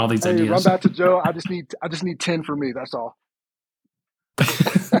 I'm taking all these ideas. Run back to Joe. I just need 10 for me. That's all.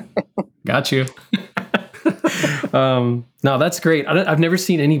 Got you. No, that's great. I've never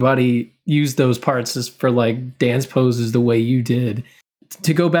seen anybody use those parts as for like dance poses the way you did.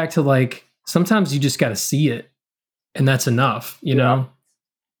 To go back to like, sometimes you just got to see it, and that's enough, you know,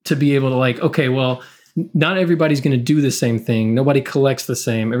 to be able to like, okay, well, not everybody's going to do the same thing. Nobody collects the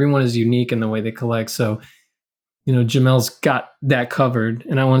same. Everyone is unique in the way they collect. So, Jamel's got that covered.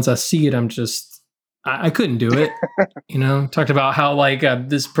 And once I see it, I'm just, I couldn't do it. Talked about how like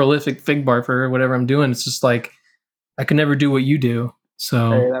this prolific fig barfer or whatever I'm doing. It's just like, I can never do what you do.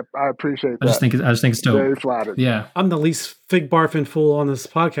 So I appreciate that. I just think it's dope. Very flattered. Yeah. I'm the least fig barfing fool on this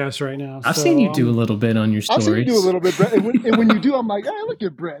podcast right now. I've seen you do a little bit on your stories. I've seen you do a little bit, Brett. And when you do, I'm like, hey, look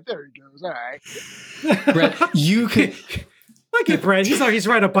at Brett. There he goes. All right. Brett, you could... Look at Brett. He's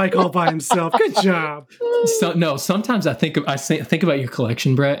riding a bike all by himself. Good job. Sometimes I think about your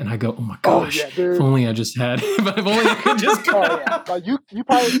collection, Brett, and I go, "Oh my gosh! If only I just had. If only I could just." You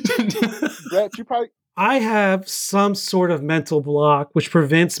probably, Brett. I have some sort of mental block which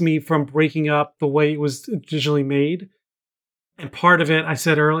prevents me from breaking up the way it was originally made. And part of it, I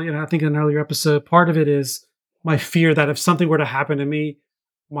said earlier, and I think in an earlier episode, part of it is my fear that if something were to happen to me,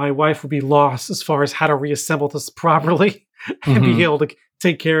 my wife would be lost as far as how to reassemble this properly and be able to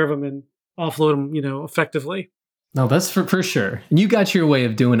take care of them and offload them, effectively. No, that's for sure. And you got your way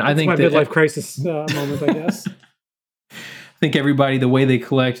of doing it. I think my midlife crisis moment, I guess. I think everybody, the way they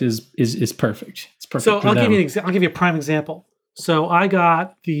collect is perfect. It's perfect. So I'll give you a prime example. So I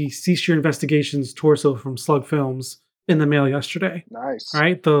got the Cease Your Investigations torso from Slug Films in the mail yesterday. Nice.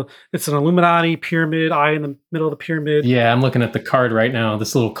 Right? It's an Illuminati pyramid, eye in the middle of the pyramid. Yeah, I'm looking at the card right now.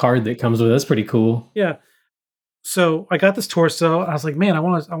 This little card that comes with it. That's pretty cool. Yeah. So I got this torso. I was like, man, I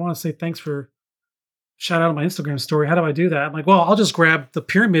want to say thanks for shout out on my Instagram story. How do I do that? I'm like, well, I'll just grab the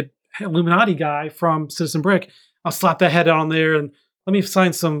pyramid Illuminati guy from Citizen Brick. I'll slap that head on there and let me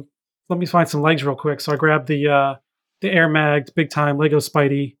find some legs real quick. So I grabbed the Air Mag big time Lego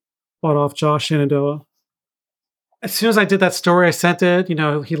Spidey bought off Josh Shenandoah. As soon as I did that story, I sent it.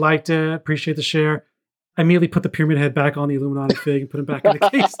 He liked it. Appreciate the share. I immediately put the pyramid head back on the Illuminati fig and put him back in the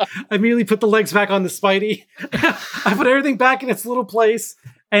case. I immediately put the legs back on the Spidey. I put everything back in its little place,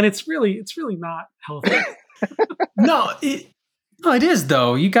 and it's really not healthy. No, it is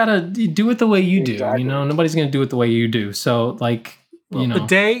though. You gotta do it the way you do. Exactly. Nobody's gonna do it the way you do. So, like, the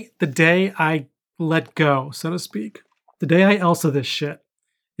day I let go, so to speak, the day I Elsa this shit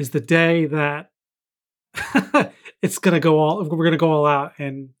is the day that it's gonna go all. We're gonna go all out,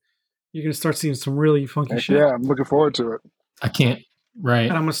 and you're gonna start seeing some really funky Heck shit. yeah, I'm looking forward to it. I can't. Right.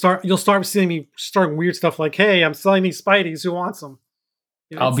 And I'm gonna start. You'll start seeing me starting weird stuff like, "Hey, I'm selling these Spideys. Who wants them?"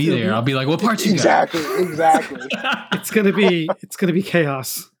 You know, I'll be there. I'll be like, "What parts you got?" Exactly. It's gonna be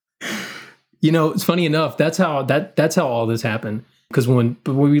chaos. You know, it's funny enough. That's how all this happened. Because when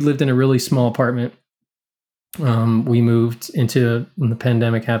we lived in a really small apartment, we moved into when the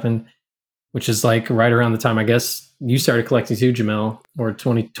pandemic happened, which is like right around the time I guess you started collecting too, Jamel, or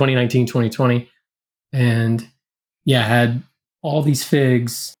 2019, 2020. And yeah, I had all these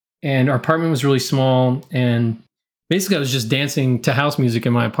figs, and our apartment was really small, and basically I was just dancing to house music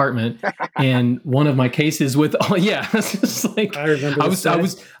in my apartment. And one of my cases with it's just like I remember.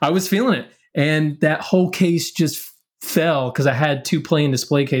 I was feeling it. And that whole case just fell because I had two play and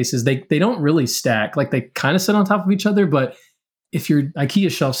display cases. They don't really stack. Like they kind of sit on top of each other, but if your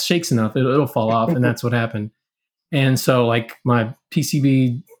IKEA shelf shakes enough, it'll fall off. And that's what happened. And so like my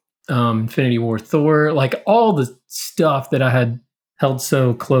PCB, Infinity War Thor, like all the stuff that I had held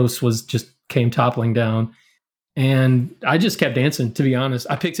so close was just came toppling down. And I just kept dancing, to be honest.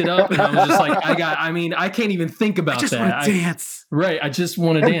 I picked it up and I was just like, I can't even think about I just that. want to dance. Right. I just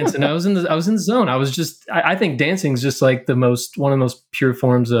want to dance. And I was in the zone. I think dancing is just like one of the most pure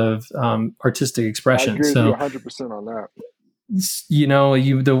forms of artistic expression. I agree so with you 100% on that.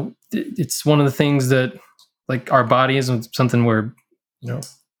 It's one of the things that like our body isn't something where,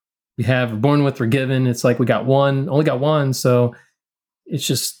 we're born with, we're given. It's like only got one. So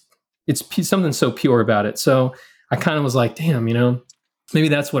it's something so pure about it. So I kind of was like, damn, maybe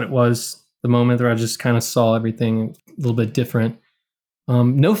that's what it was. The moment where I just kind of saw everything a little bit different.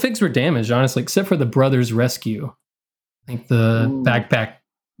 No figs were damaged, honestly, except for the Brothers Rescue. I think the backpack,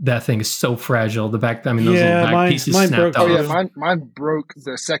 that thing is so fragile. The back, those little back pieces snapped off. Oh yeah, mine broke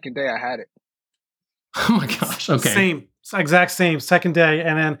the second day I had it. Oh my gosh. Okay. Same. Exact same. Second day.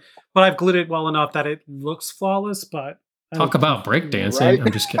 But I've glued it well enough that it looks flawless, but talk about breakdancing. Right?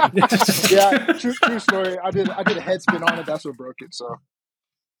 I'm just kidding. Yeah, true story. I did a head spin on it. That's what broke it. So,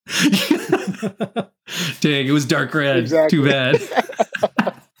 dang, it was dark red. Exactly. Too bad.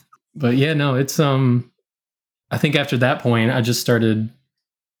 But yeah, no, it's I think after that point, I just started.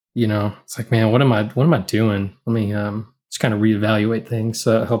 It's like, man, what am I doing? Let me just kind of reevaluate things.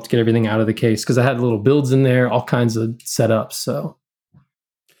 So I helped get everything out of the case because I had little builds in there, all kinds of setups. So.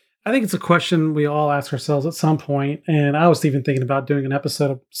 I think it's a question we all ask ourselves at some point, and I was even thinking about doing an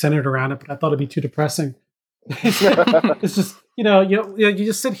episode centered around it, but I thought it'd be too depressing. It's just you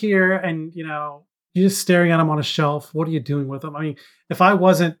just sit here and you're just staring at them on a shelf. What are you doing with them? I mean, if I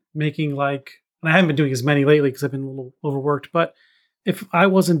wasn't making and I haven't been doing as many lately because I've been a little overworked, but if I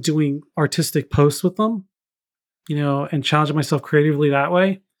wasn't doing artistic posts with them, and challenging myself creatively that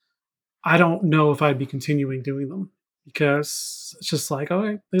way, I don't know if I'd be continuing doing them. Because it's just like, all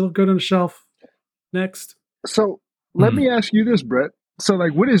right, they look good on the shelf. Next. So let me ask you this, Brett. So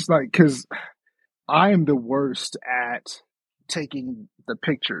what is because I am the worst at taking the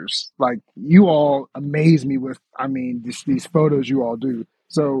pictures. You all amaze me with, these photos you all do.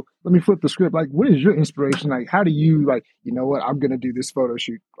 So let me flip the script. What is your inspiration? How do you what, I'm going to do this photo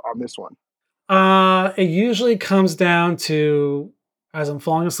shoot on this one? It usually comes down to as I'm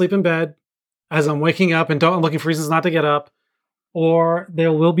falling asleep in bed, as I'm waking up and looking for reasons not to get up, or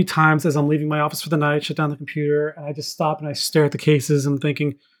there will be times as I'm leaving my office for the night, shut down the computer, and I just stop and I stare at the cases and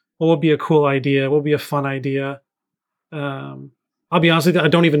thinking, what would be a cool idea? What would be a fun idea? I'll be honest with you, I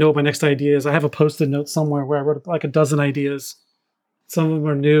don't even know what my next idea is. I have a Post-it note somewhere where I wrote like a dozen ideas. Some of them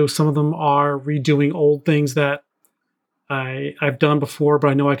are new. Some of them are redoing old things that I've done before, but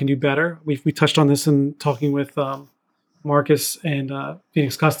I know I can do better. We touched on this in talking with Marcus and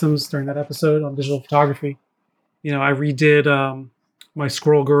Phoenix Customs during that episode on digital photography. I redid my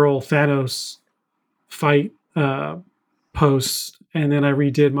Squirrel Girl Thanos fight post, and then I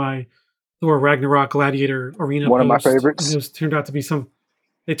redid my Thor Ragnarok Gladiator Arena one post. of my favorites. And they turned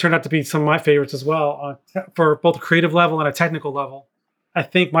out to be some of my favorites as well, for both a creative level and a technical level. I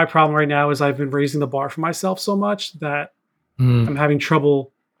think my problem right now is I've been raising the bar for myself so much that I'm having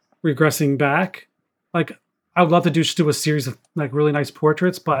trouble regressing back. I would love to just do a series of really nice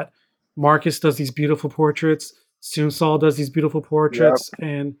portraits, but Marcus does these beautiful portraits. Soonsol does these beautiful portraits. Yep.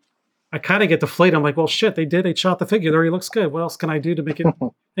 And I kind of get deflated. I'm like, well, shit, they shot the figure. There, already looks good. What else can I do to make it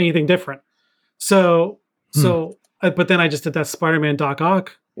anything different? But then I just did that Spider-Man Doc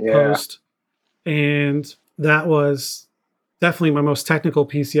Ock post, and that was definitely my most technical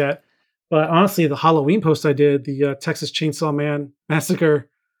piece yet. But honestly, the Halloween post I did, the Texas Chainsaw Man Massacre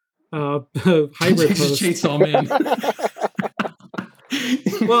hybrid post. Chainsaw Man.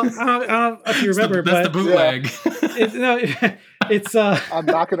 Well, I don't know if you remember, that's the but bootleg. it's I'm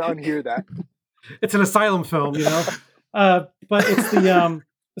not going to unhear that. it's an asylum film, but it's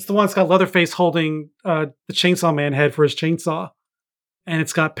the one that's got Leatherface holding the Chainsaw Man head for his chainsaw, and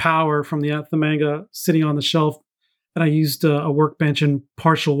it's got Power from the manga sitting on the shelf. And I used a workbench and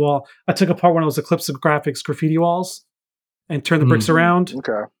partial wall. I took apart one of those Eclipse of Graphics graffiti walls and turned the bricks around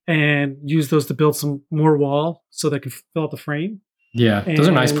and used those to build some more wall so they could fill out the frame. Yeah, those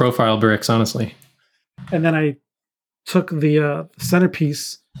are nice profile bricks, honestly. And then I took the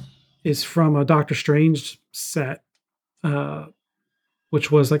centerpiece is from a Doctor Strange set, which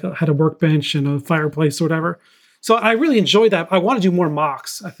was like had a workbench and a fireplace or whatever. So I really enjoyed that. I want to do more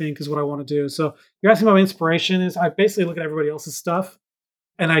mocks, I think, is what I want to do. So you're asking about my inspiration is I basically look at everybody else's stuff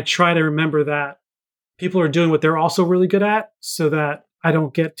and I try to remember that people are doing what they're also really good at so that I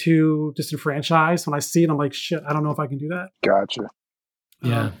don't get too disenfranchised. When I see it, I'm like, shit, I don't know if I can do that. Gotcha.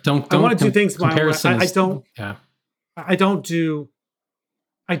 Yeah. Don't I want to do things my way. I don't do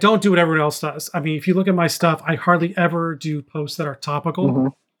what everyone else does. I mean, if you look at my stuff, I hardly ever do posts that are topical. Mm-hmm.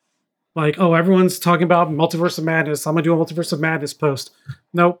 Like, oh, everyone's talking about Multiverse of Madness. I'm going to do a Multiverse of Madness post.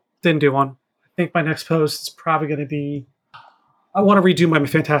 Nope, didn't do one. I think my next post is probably going to be... I want to redo my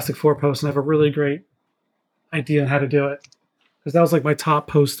Fantastic Four post and have a really great idea on how to do it. Because that was like my top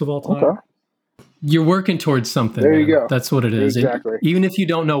post of all time. Okay. You're working towards something. There you go. That's what it is. Exactly. Even if you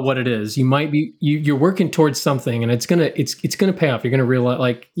don't know what it is, you might be you're working towards something, and it's gonna pay off. You're gonna realize,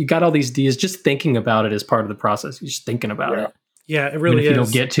 like, you got all these ideas. Just thinking about it is part of the process. You're just thinking about it. Yeah, it really is. If you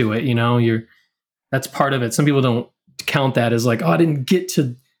don't get to it, that's part of it. Some people don't count that as like, oh, I didn't get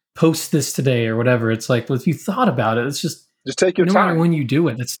to post this today or whatever. It's like, well, if you thought about it, it's just take your no time. matter when you do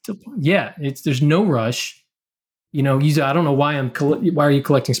it. It's still, there's no rush. I don't know why why are you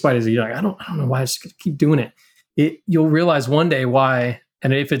collecting spiders? You're like, I don't know why. I just gotta keep doing it. You'll realize one day why.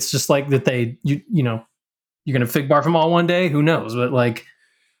 And if it's just like that, you're gonna fig barf them all one day. Who knows? But like,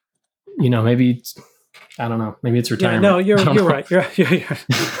 maybe I don't know. Maybe it's retirement. Yeah, no, you're right. Yeah.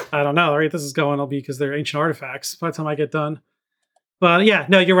 I don't know. Right, this is going. It'll be because they're ancient artifacts by the time I get done. But yeah,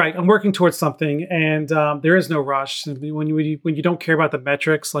 no, you're right. I'm working towards something, and there is no rush. When you don't care about the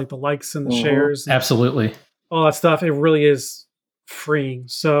metrics, like the likes and the shares, and absolutely, all that stuff, it really is freeing.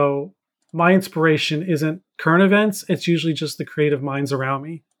 So my inspiration isn't current events; it's usually just the creative minds around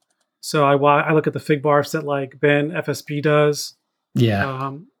me. So I look at the fig barfs that like Ben FSP does.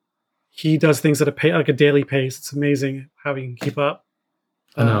 Yeah. He does things at a daily pace. It's amazing how he can keep up.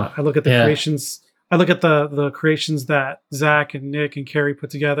 I know. I look at the creations. I look at the creations that Zach and Nick and Carrie put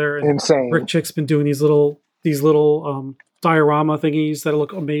together. And insane. Rick Chick's been doing these little diorama thingies that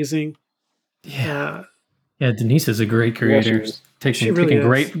look amazing. Yeah. Denise is a great creator. Taking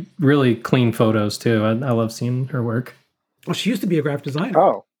great, really clean photos too. I love seeing her work. Well, she used to be a graphic designer.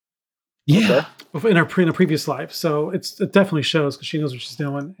 Oh. Yeah. Okay. In a previous life. So it definitely shows because she knows what she's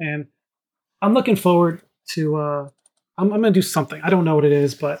doing. And I'm looking forward to I'm going to do something. I don't know what it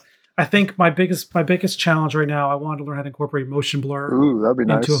is, but I think my biggest challenge right now, I wanted to learn how to incorporate motion blur that'd be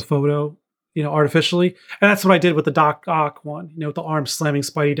nice. into a photo, artificially. And that's what I did with the Doc Ock one, with the arm slamming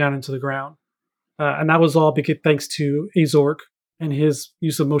Spidey down into the ground. And that was all thanks to Azork and his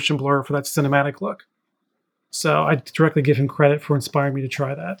use of motion blur for that cinematic look. So I directly give him credit for inspiring me to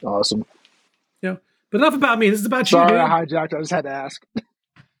try that. Awesome. Yeah. But enough about me. This is about you, dude. Sorry, I hijacked. I just had to ask.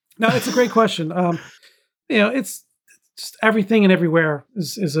 No, it's a great question. It's just everything and everywhere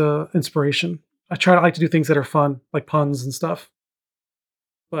is a inspiration. I like to do things that are fun, like puns and stuff,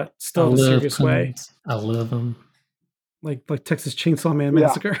 but still in a serious way. I love them. Like Texas Chainsaw Man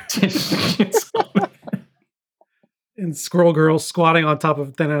Massacre. And Squirrel Girl squatting on top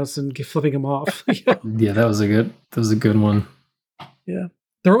of Thanos and flipping him off. Yeah, that was a good one. Yeah.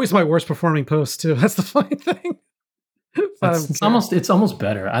 They're always my worst performing posts too. That's the funny thing. It's almost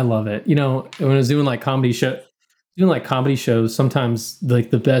better. I love it. When I was doing like comedy shows, sometimes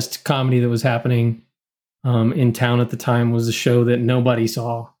like the best comedy that was happening in town at the time was a show that nobody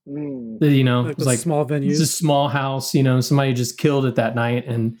saw. It was like small venues. It's a small house, somebody just killed it that night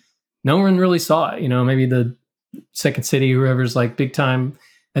and no one really saw it. Maybe the Second City, whoever's like big time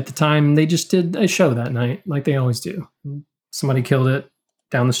at the time, they just did a show that night like they always do. Somebody killed it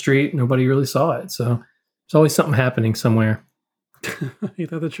down the street. Nobody really saw it. So there's always something happening somewhere. Ain't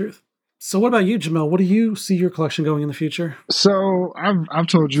that the truth? So what about you, Jamel? What do you see your collection going in the future? So I've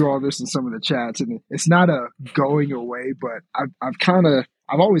told you all this in some of the chats, and it's not a going away, but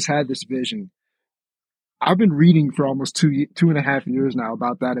I've always had this vision. I've been reading for almost 2.5 years now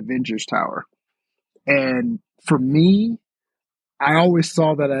about that Avengers Tower. And for me, I always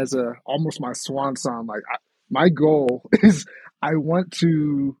saw that as a almost my swan song. Like my goal is I want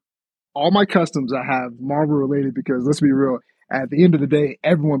to all my customs I have Marvel related because let's be real, at the end of the day,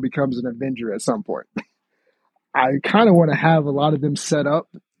 everyone becomes an Avenger at some point. I kind of want to have a lot of them set up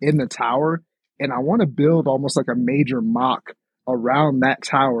in the tower, and I want to build almost like a major mock around that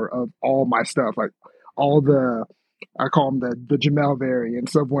tower of all my stuff, like all the I call them the Jamel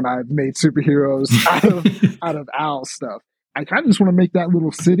variants of when I've made superheroes out of Owl stuff. I kind of just want to make that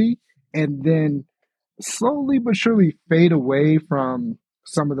little city, and then slowly but surely fade away from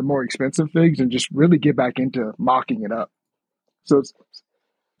some of the more expensive figs and just really get back into mocking it up. So it's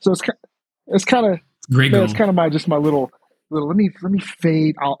so it's kind of Great man, it's goal. kind of my little let me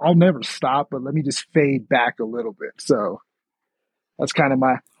fade. I'll never stop, but let me just fade back a little bit. So that's kind of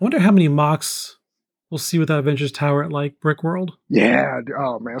my I wonder how many mocks we'll see with that Avengers Tower at like Brick World yeah.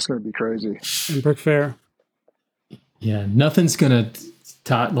 Oh man, it's gonna be crazy. and Brick Fair. Yeah, nothing's gonna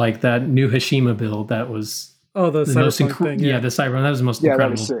top like that new Hashima build. That was Oh, the most Cyberpunk thing. yeah, the Cyber. That was the most Yeah, that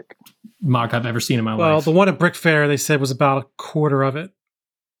incredible was sick. mock I've ever seen in my Well, life. the one at Brick Fair they said was about a quarter of it.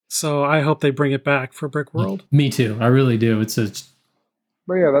 So I hope they bring it back for Brick World. Me too. I really do. It's a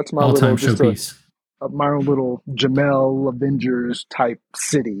But yeah, that's my all-time little just showpiece. my own little Jamel Avengers type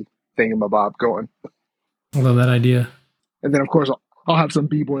city thingamabob going. I love that idea. And then of course I'll have some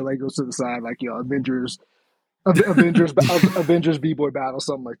b-boy Legos to the side, like Avengers Avengers b-boy battle,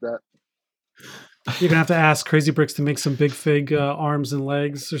 something like that. You're gonna have to ask Crazy Bricks to make some big fig arms and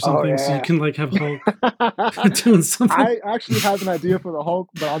legs or something, so you yeah. can like have Hulk doing something. I actually have an idea for the Hulk,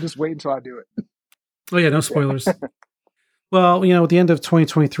 but I'll just wait until I do it. Oh yeah, no spoilers. Well, with the end of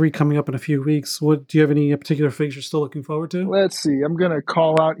 2023 coming up in a few weeks, do you have any particular figs you're still looking forward to? Let's see. I'm gonna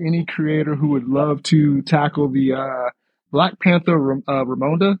call out any creator who would love to tackle the Black Panther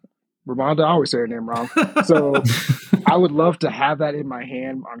Ramonda. I always say her name wrong. So I would love to have that in my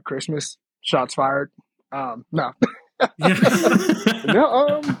hand on Christmas. Shots fired. No.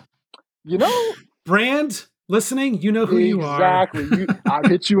 Yeah. No, Brand listening, you know who you are. exactly. I've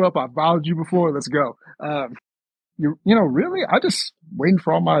hit you up. I've followed you before. Let's go. Really, I just waiting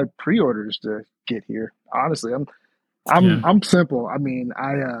for all my pre-orders to get here. Honestly, I'm simple. I mean,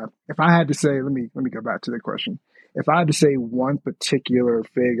 if I had to say, let me go back to the question. If I had to say one particular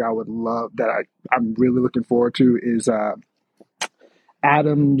fig I would love that I'm really looking forward to is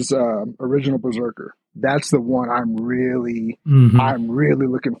Adam's original Berserker. That's the one I'm really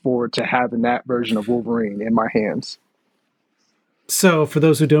looking forward to having that version of Wolverine in my hands. So, for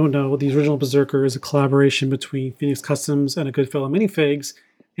those who don't know, the original Berserker is a collaboration between Phoenix Customs and a Goodfellow Minifigs,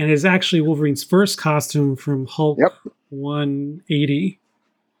 and it is actually Wolverine's first costume from Hulk 180.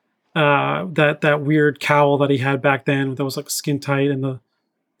 That weird cowl that he had back then that was like skin tight, and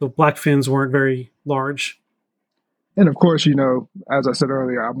the black fins weren't very large. And of course, as I said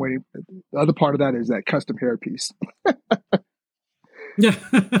earlier, I'm waiting. The other part of that is that custom hair piece. Yeah.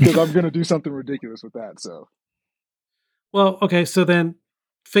 Because I'm going to do something ridiculous with that. So, well, okay. So then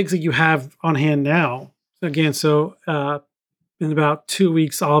figs that you have on hand now, again, so in about 2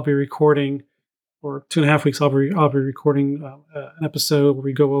 weeks, I'll be recording, or 2.5 weeks, I'll be recording an episode where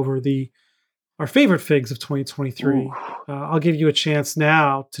we go over our favorite figs of 2023. I'll give you a chance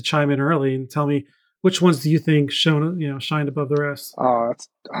now to chime in early and tell me which ones do you think shined above the rest.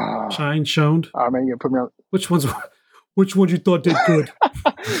 Shoned. Oh man, you're gonna put me on. Which ones you thought did good?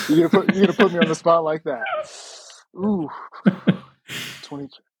 You're gonna put me on the spot like that. Ooh, 20.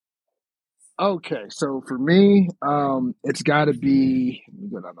 Okay, so for me, it's got to be. Let me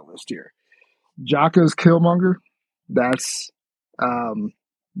go down the list here. Jaka's Killmonger. That's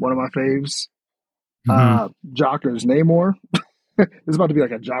one of my faves. Jaka's Namor. It's about to be like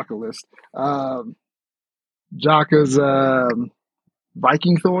a Jaka list. Jaka's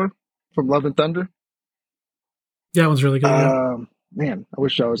Viking Thor from Love and Thunder. Yeah, that one's really good. Yeah. Man, I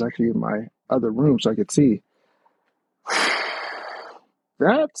wish I was actually in my other room so I could see.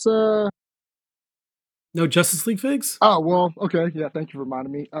 That's No Justice League figs? Oh, well, okay. Yeah, thank you for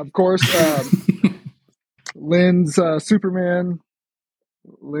reminding me. Of course, Lynn's Superman,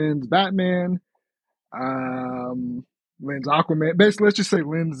 Lynn's Batman, Lynn's Aquaman. Basically, let's just say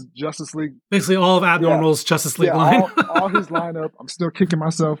Lynn's Justice League. Basically, all of Abnormal's Justice League line. all his lineup. I'm still kicking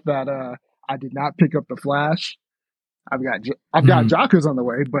myself that I did not pick up the Flash. I've got Jaka's on the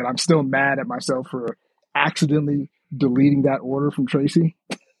way, but I'm still mad at myself for accidentally deleting that order from Tracy.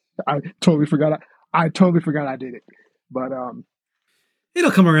 I totally forgot I did it. But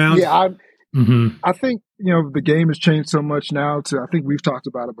it'll come around. Yeah, I think the game has changed so much now. I think we've talked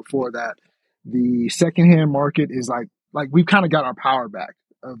about it before that the secondhand market is like we've kind of got our power back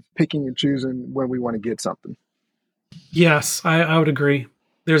of picking and choosing when we want to get something. Yes, I would agree.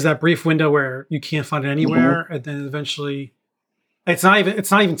 There's that brief window where you can't find it anywhere, and then eventually, it's not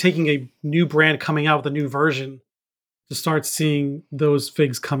even taking a new brand coming out with a new version to start seeing those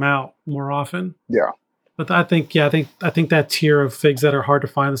figs come out more often. Yeah. But I think that tier of figs that are hard to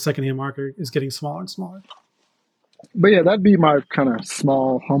find in the secondhand market is getting smaller and smaller. But yeah, that'd be my kind of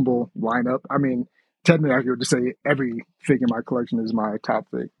small, humble lineup. I mean, technically, I could just say every fig in my collection is my top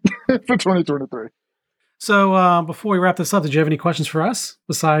fig for 2023. So before we wrap this up, did you have any questions for us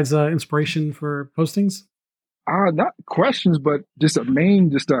besides inspiration for postings? Not questions, but just a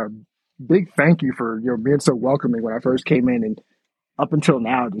big thank you for being so welcoming when I first came in, and up until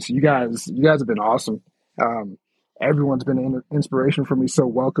now, just you guys have been awesome. Everyone's been an inspiration for me, so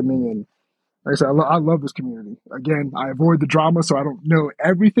welcoming, and like I said, I love this community. Again, I avoid the drama, so I don't know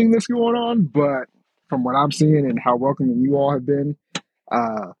everything that's going on, but from what I'm seeing and how welcoming you all have been,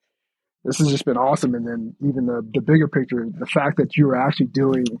 this has just been awesome. And then even the bigger picture, the fact that you are actually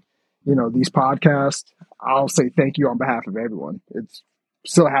doing, these podcasts, I'll say thank you on behalf of everyone. It's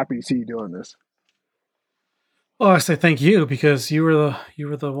so happy to see you doing this. Well, I say thank you because you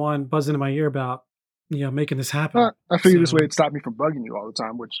were the one buzzing in my ear about making this happen. I figured this way it'd stop me from bugging you all the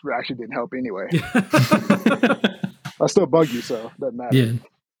time, which actually didn't help anyway. I still bug you, so it doesn't matter. Yeah,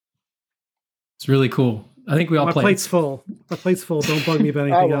 it's really cool. I think we all My play. plate's full. My plate's full. Don't bug me about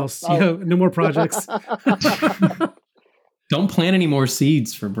anything else. No more projects. Don't plant any more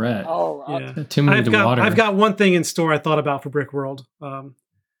seeds for Brett. Yeah. Too many to water. I've got one thing in store I thought about for Brick World,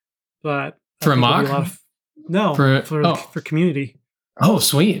 but for a mock. For community. Oh,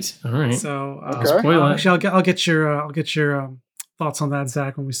 sweet! All right. So okay. Actually, I'll get your thoughts on that,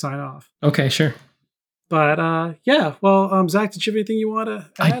 Zach, when we sign off. Okay, sure. But yeah, well, Zach, did you have anything you want to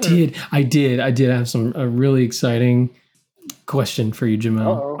add? I did have a really exciting question for you,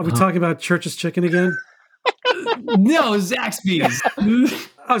 Jamel. Are we talking about Church's Chicken again? No, Zaxby's.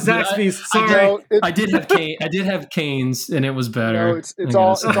 Oh, Zaxby's. Sorry, I did have Cane's, and it was better. No, it's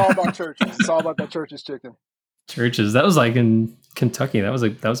all about Church's. It's all about that Church's Chicken. Churches. That was like in Kentucky. That was a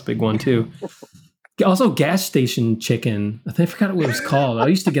big one too. Also, gas station chicken. I forgot what it was called. I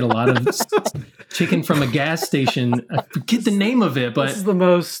used to get a lot of chicken from a gas station. I forget the name of it, but this is the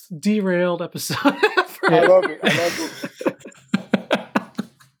most derailed episode ever. I love it.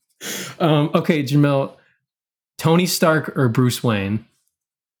 Okay, Jamel, Tony Stark or Bruce Wayne?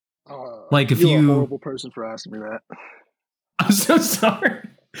 Like, if you're a horrible person for asking me that. I'm so sorry.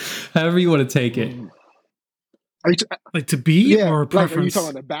 However you want to take it. Like to be or preference? Are you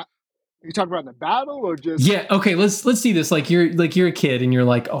talking about Are you talking about in the battle or just? Yeah. Okay. Let's see this. Like you're a kid and you're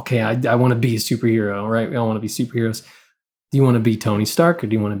like, okay, I want to be a superhero, right? We all want to be superheroes. Do you want to be Tony Stark or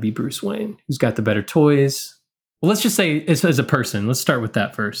do you want to be Bruce Wayne? Who's got the better toys? Well, let's just say as a person. Let's start with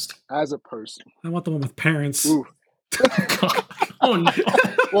that first. As a person, I want the one with parents. Ooh. Oh no.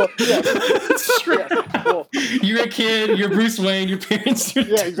 Well, yeah. Yeah. Well, you're a kid. You're Bruce Wayne. Your parents.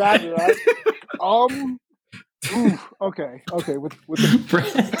 Yeah, exactly. Right. Okay. With the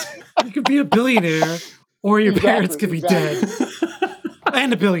Brett. You could be a billionaire, or your parents could be dead,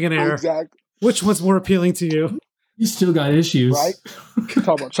 and a billionaire. Exactly. Which one's more appealing to you? You still got issues, right?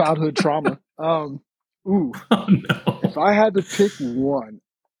 Talk about childhood trauma. Oh no. If I had to pick one,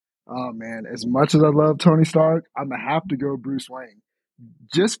 oh man, as much as I love Tony Stark, I'm gonna have to go Bruce Wayne,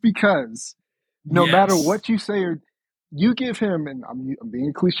 just because no matter what you say or you give him, and I'm being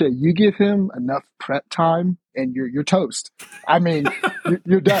a cliche, you give him enough prep time and you're toast. I mean,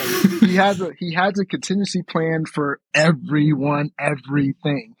 you're done. He has a contingency plan for everyone,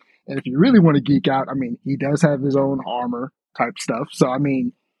 everything. And if you really want to geek out, I mean, he does have his own armor type stuff. So I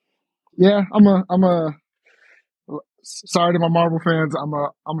mean, yeah, sorry to my Marvel fans, I'm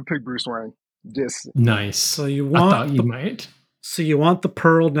a pick Bruce Wayne. Just nice. So I thought you might. So you want the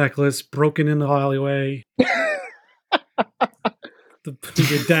pearl necklace broken in the alleyway.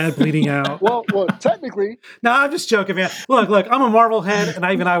 Your dad bleeding out. Well, technically. No, I'm just joking, man. Look, I'm a Marvel head, and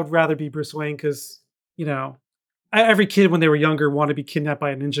I would rather be Bruce Wayne because, every kid when they were younger wanted to be kidnapped by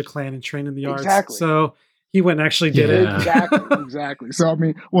a ninja clan and trained in the arts. Exactly. So he went and actually did it. Exactly. So, I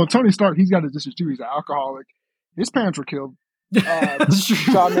mean, Tony Stark, he's got his issues too. He's an alcoholic. His parents were killed. That's true.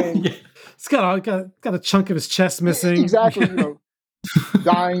 So, I mean, he's got a chunk of his chest missing. Exactly.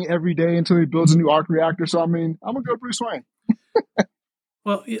 Dying every day until he builds a new arc reactor. So, I mean, I'm going to go Bruce Wayne.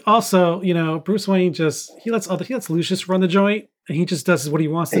 Well, also, Bruce Wayne he lets Lucius run the joint, and he just does what he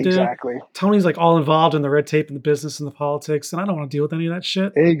wants to do. Exactly. Tony's like all involved in the red tape and the business and the politics, and I don't want to deal with any of that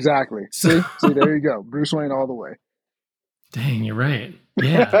shit. Exactly. See, there you go. Bruce Wayne all the way. Dang, you're right.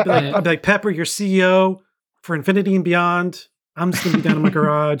 Yeah. I'd be like, Pepper, your CEO for Infinity and Beyond. I'm just gonna be down in my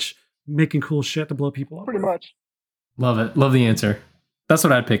garage making cool shit to blow people up. Pretty much. Love it. Love the answer. That's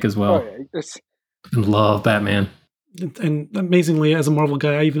what I'd pick as well. Oh yeah, it's, Love Batman. And amazingly, as a Marvel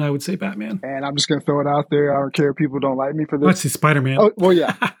guy, I would say Batman. and I'm just gonna throw it out there. I don't care if people don't like me for I'd this. say Spider-Man. Oh well,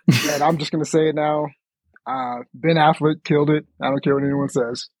 yeah, and I'm just gonna say it now. Ben Affleck killed it. I don't care what anyone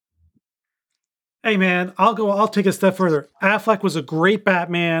says. Hey man, I'll take a step further. Affleck was a great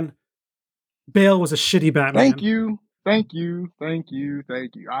Batman. Bale was a shitty Batman. Thank you.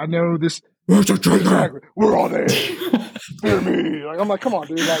 I know this. Exactly. We're all there. Hear me. Like, I'm like, come on,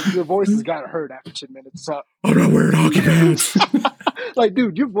 dude. Like, your voice has got to hurt after 10 minutes. I'm not wearing hockey pants. Like,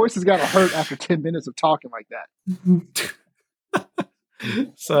 dude, your voice has got to hurt after 10 minutes of talking like that.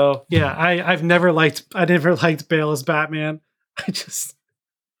 So yeah, I never liked Bale as Batman.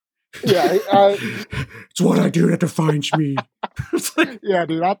 Yeah, it's what I do that defines me. It's like, yeah,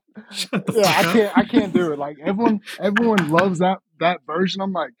 dude. I can't do it. Like everyone loves that version.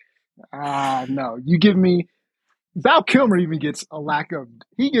 I'm like, no. You give me Val Kilmer even gets a lack of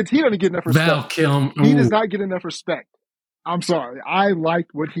he doesn't get enough respect. Val Kilmer. He does not get enough respect. I'm sorry. I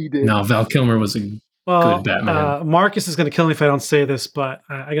liked what he did. No, Val Kilmer was a good Batman. Marcus is going to kill me if I don't say this, but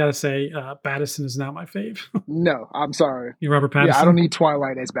I got to say, Pattinson is now my fave. No, I'm sorry. You Robert Pattinson? Yeah, I don't need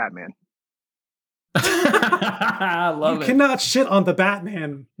Twilight as Batman. I love you it. cannot shit on the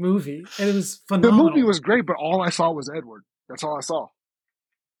Batman movie. It was phenomenal. The movie was great, but all I saw was Edward. That's all I saw.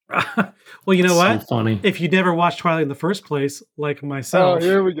 Well, you know what? So funny. If you never watched Twilight in the first place, like myself,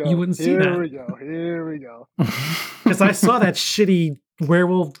 here we go. You wouldn't see that. Here we go. Because I saw that shitty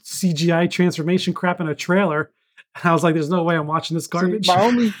werewolf CGI transformation crap in a trailer, and I was like, "There's no way I'm watching this garbage."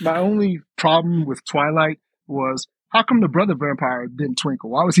 See, my only problem with Twilight was how come the brother vampire didn't twinkle?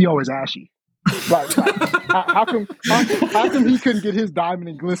 Why was he always ashy? Like, how come he couldn't get his diamond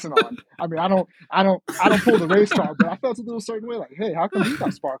and glisten on? I mean, I don't pull the race card, but I felt a little certain way. Like, hey, how come he's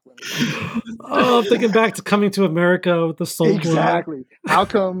not sparkling? Oh, I'm thinking back to Coming to America with the Soul Glow. Exactly. How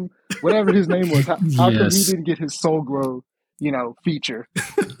come whatever his name was? How come he didn't get his Soul Glow? Feature.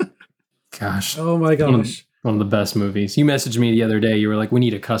 Gosh. Oh my gosh. One of the best movies. You messaged me the other day. You were like, "We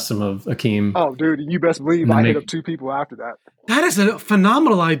need a custom of Akeem." Oh, dude, you best believe I hit up 2 people after that. That is a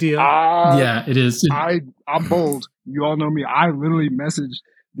phenomenal idea. Yeah, it is. I'm bold. You all know me. I literally messaged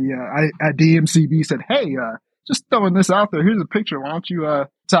at DMCB said, "Hey, just throwing this out there. Here's a picture. Why don't you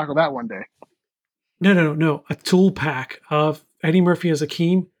tackle that one day?" No. A tool pack of Eddie Murphy as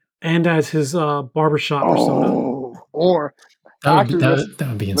Akeem and as his barbershop persona. Or that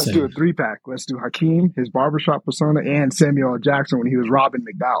would be insane. Let's do a 3-pack. Let's do Hakeem, his barbershop persona, and Samuel L. Jackson when he was robbing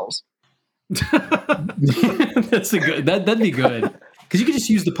McDowell's. That'd be good. Because you could just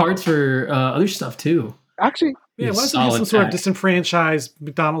use the parts for other stuff too. Actually, yeah, why doesn't he get some sort of disenfranchised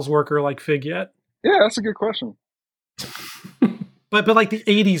McDonald's worker like Fig yet? Yeah, that's a good question. But like the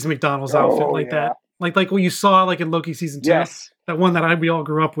 80s McDonald's outfit that. Like what you saw like in Loki season 2. Yes. That one that we all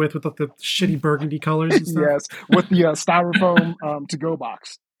grew up with the shitty burgundy colors and stuff. Yes, with the styrofoam to-go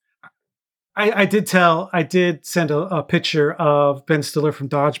box. I did send a picture of Ben Stiller from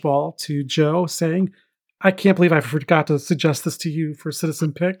Dodgeball to Joe saying, "I can't believe I forgot to suggest this to you for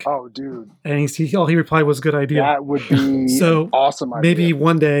Citizen Pick." Oh, dude. And all he replied was, "Good idea." That would be so awesome idea. Maybe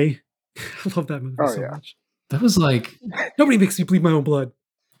one day. I love that movie so much. That was like... Nobody makes me bleed my own blood.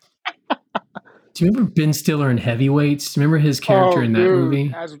 Do you remember Ben Stiller in Heavyweights? Do you remember his character in that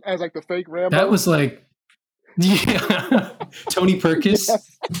movie? As like the fake Rambo? That was like... Yeah. Tony Perkis.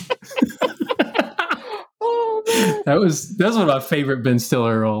 Yes. Oh, man. That was one of my favorite Ben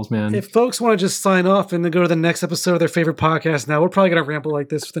Stiller roles, man. If folks want to just sign off and then go to the next episode of their favorite podcast now, we're probably going to ramble like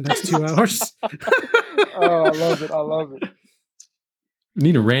this for the next 2 hours. Oh, I love it. We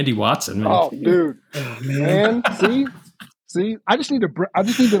need a Randy Watson, man. Oh, dude. Oh, man. See, I just need to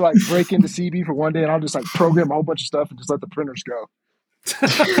like break into CB for one day, and I'll just like program a whole bunch of stuff and just let the printers go.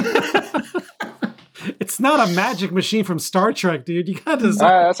 It's not a magic machine from Star Trek, dude. You got to.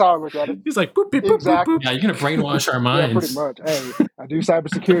 That's how I look at it. He's like, boop, boop, exactly. Boop, boop. Yeah, you're gonna brainwash our minds. Yeah, pretty much. Hey, I do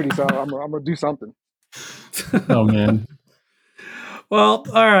cybersecurity, so I'm gonna do something. Oh man. Well,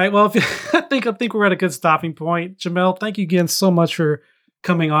 all right. Well, I think we're at a good stopping point. Jamel, thank you again so much for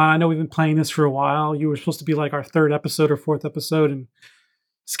coming on. I know we've been playing this for a while. You were supposed to be like our 3rd episode or 4th episode, and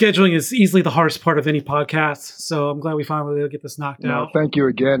scheduling is easily the hardest part of any podcast. So I'm glad we finally were able to get this knocked out. Thank you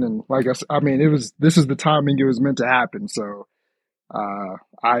again. And like I said, I mean, this is the timing it was meant to happen. So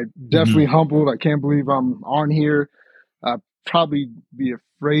I definitely humbled. I can't believe I'm on here. Probably be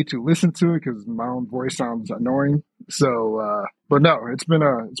afraid to listen to it because my own voice sounds annoying. So, but no, it's been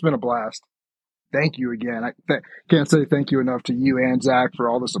a blast. Thank you again. I can't say thank you enough to you and Zach for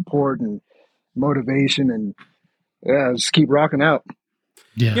all the support and motivation, and just keep rocking out.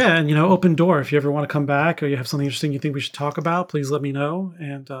 Yeah, and open door. If you ever want to come back or you have something interesting you think we should talk about, please let me know.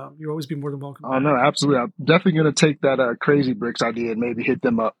 And you'll always be more than welcome. Oh, no, absolutely. I'm definitely going to take that Crazy Bricks idea and maybe hit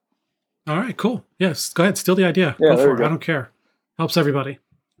them up. All right, cool. Yes, go ahead. Steal the idea. Yeah, Go there for we it. go. I don't care. Helps everybody.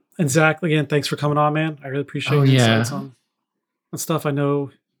 And Zach, again, thanks for coming on, man. I really appreciate your insights on stuff. I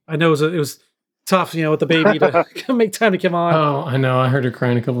know it was tough, with the baby to make time to come on. Oh, I know. I heard her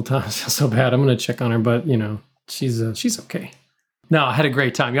crying a couple times. I feel so bad. I'm going to check on her, but she's okay. No, I had a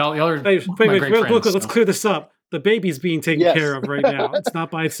great time. Y'all are Wait, my great real friends, quick, let's clear this up. The baby's being taken Yes. care of right now. It's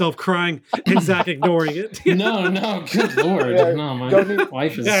not by itself crying and Zach ignoring it. No, good lord. Yeah, No, my don't need-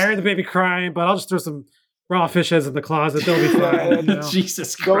 wife is. Yeah, I heard the baby crying, but I'll just throw some raw fish heads in the closet. They'll be fine.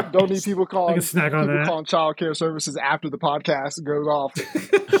 Jesus Christ. Don't need people I calling can snack on that. child care services after the podcast goes off.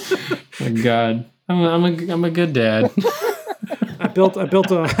 My God, I'm a good dad. I built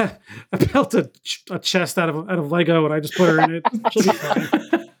a chest out of Lego, and I just put her in it. She'll be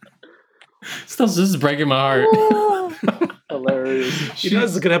fine. Still, this is breaking my heart. Hilarious. You know,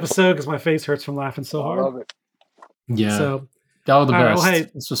 this is a good episode because my face hurts from laughing so I hard. love it. Yeah, So, all the all right, best. well, hey,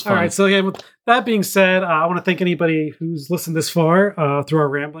 This was fun. all right. So, again, with that being said, I want to thank anybody who's listened this far through our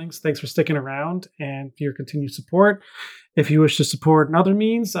ramblings. Thanks for sticking around and for your continued support. If you wish to support in other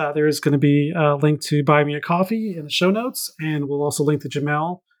means, there is going to be a link to Buy Me a Coffee in the show notes, and we'll also link to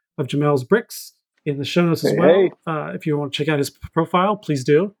Jamel of Jamel's Bricks in the show notes as well. Hey. If you want to check out his profile, please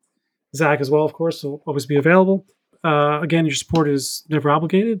do. Zach as well, of course, will always be available. Again, your support is never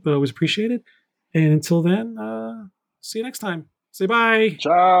obligated, but always appreciated. And until then, see you next time. Say bye.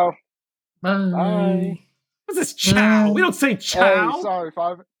 Ciao. Bye. Bye. What's this chow? We don't say chow. Hey, sorry,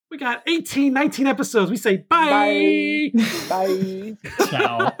 5. We got 18, 19 episodes. We say bye. Bye.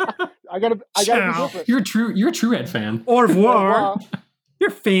 Ciao. I gotta be Ciao. different. You're a true Ed fan. Au revoir. Au revoir. You're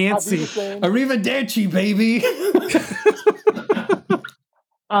I'll be the fancy. same. Arrivederci, baby.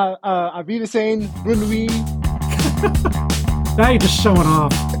 I'll be the same. Bonne nuit. Now you're just showing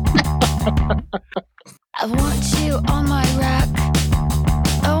off. I want you on my rack.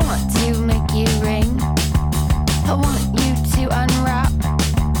 I want to make you ring. I want you to unwrap.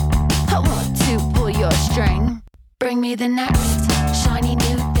 I want to pull your string. Bring me the next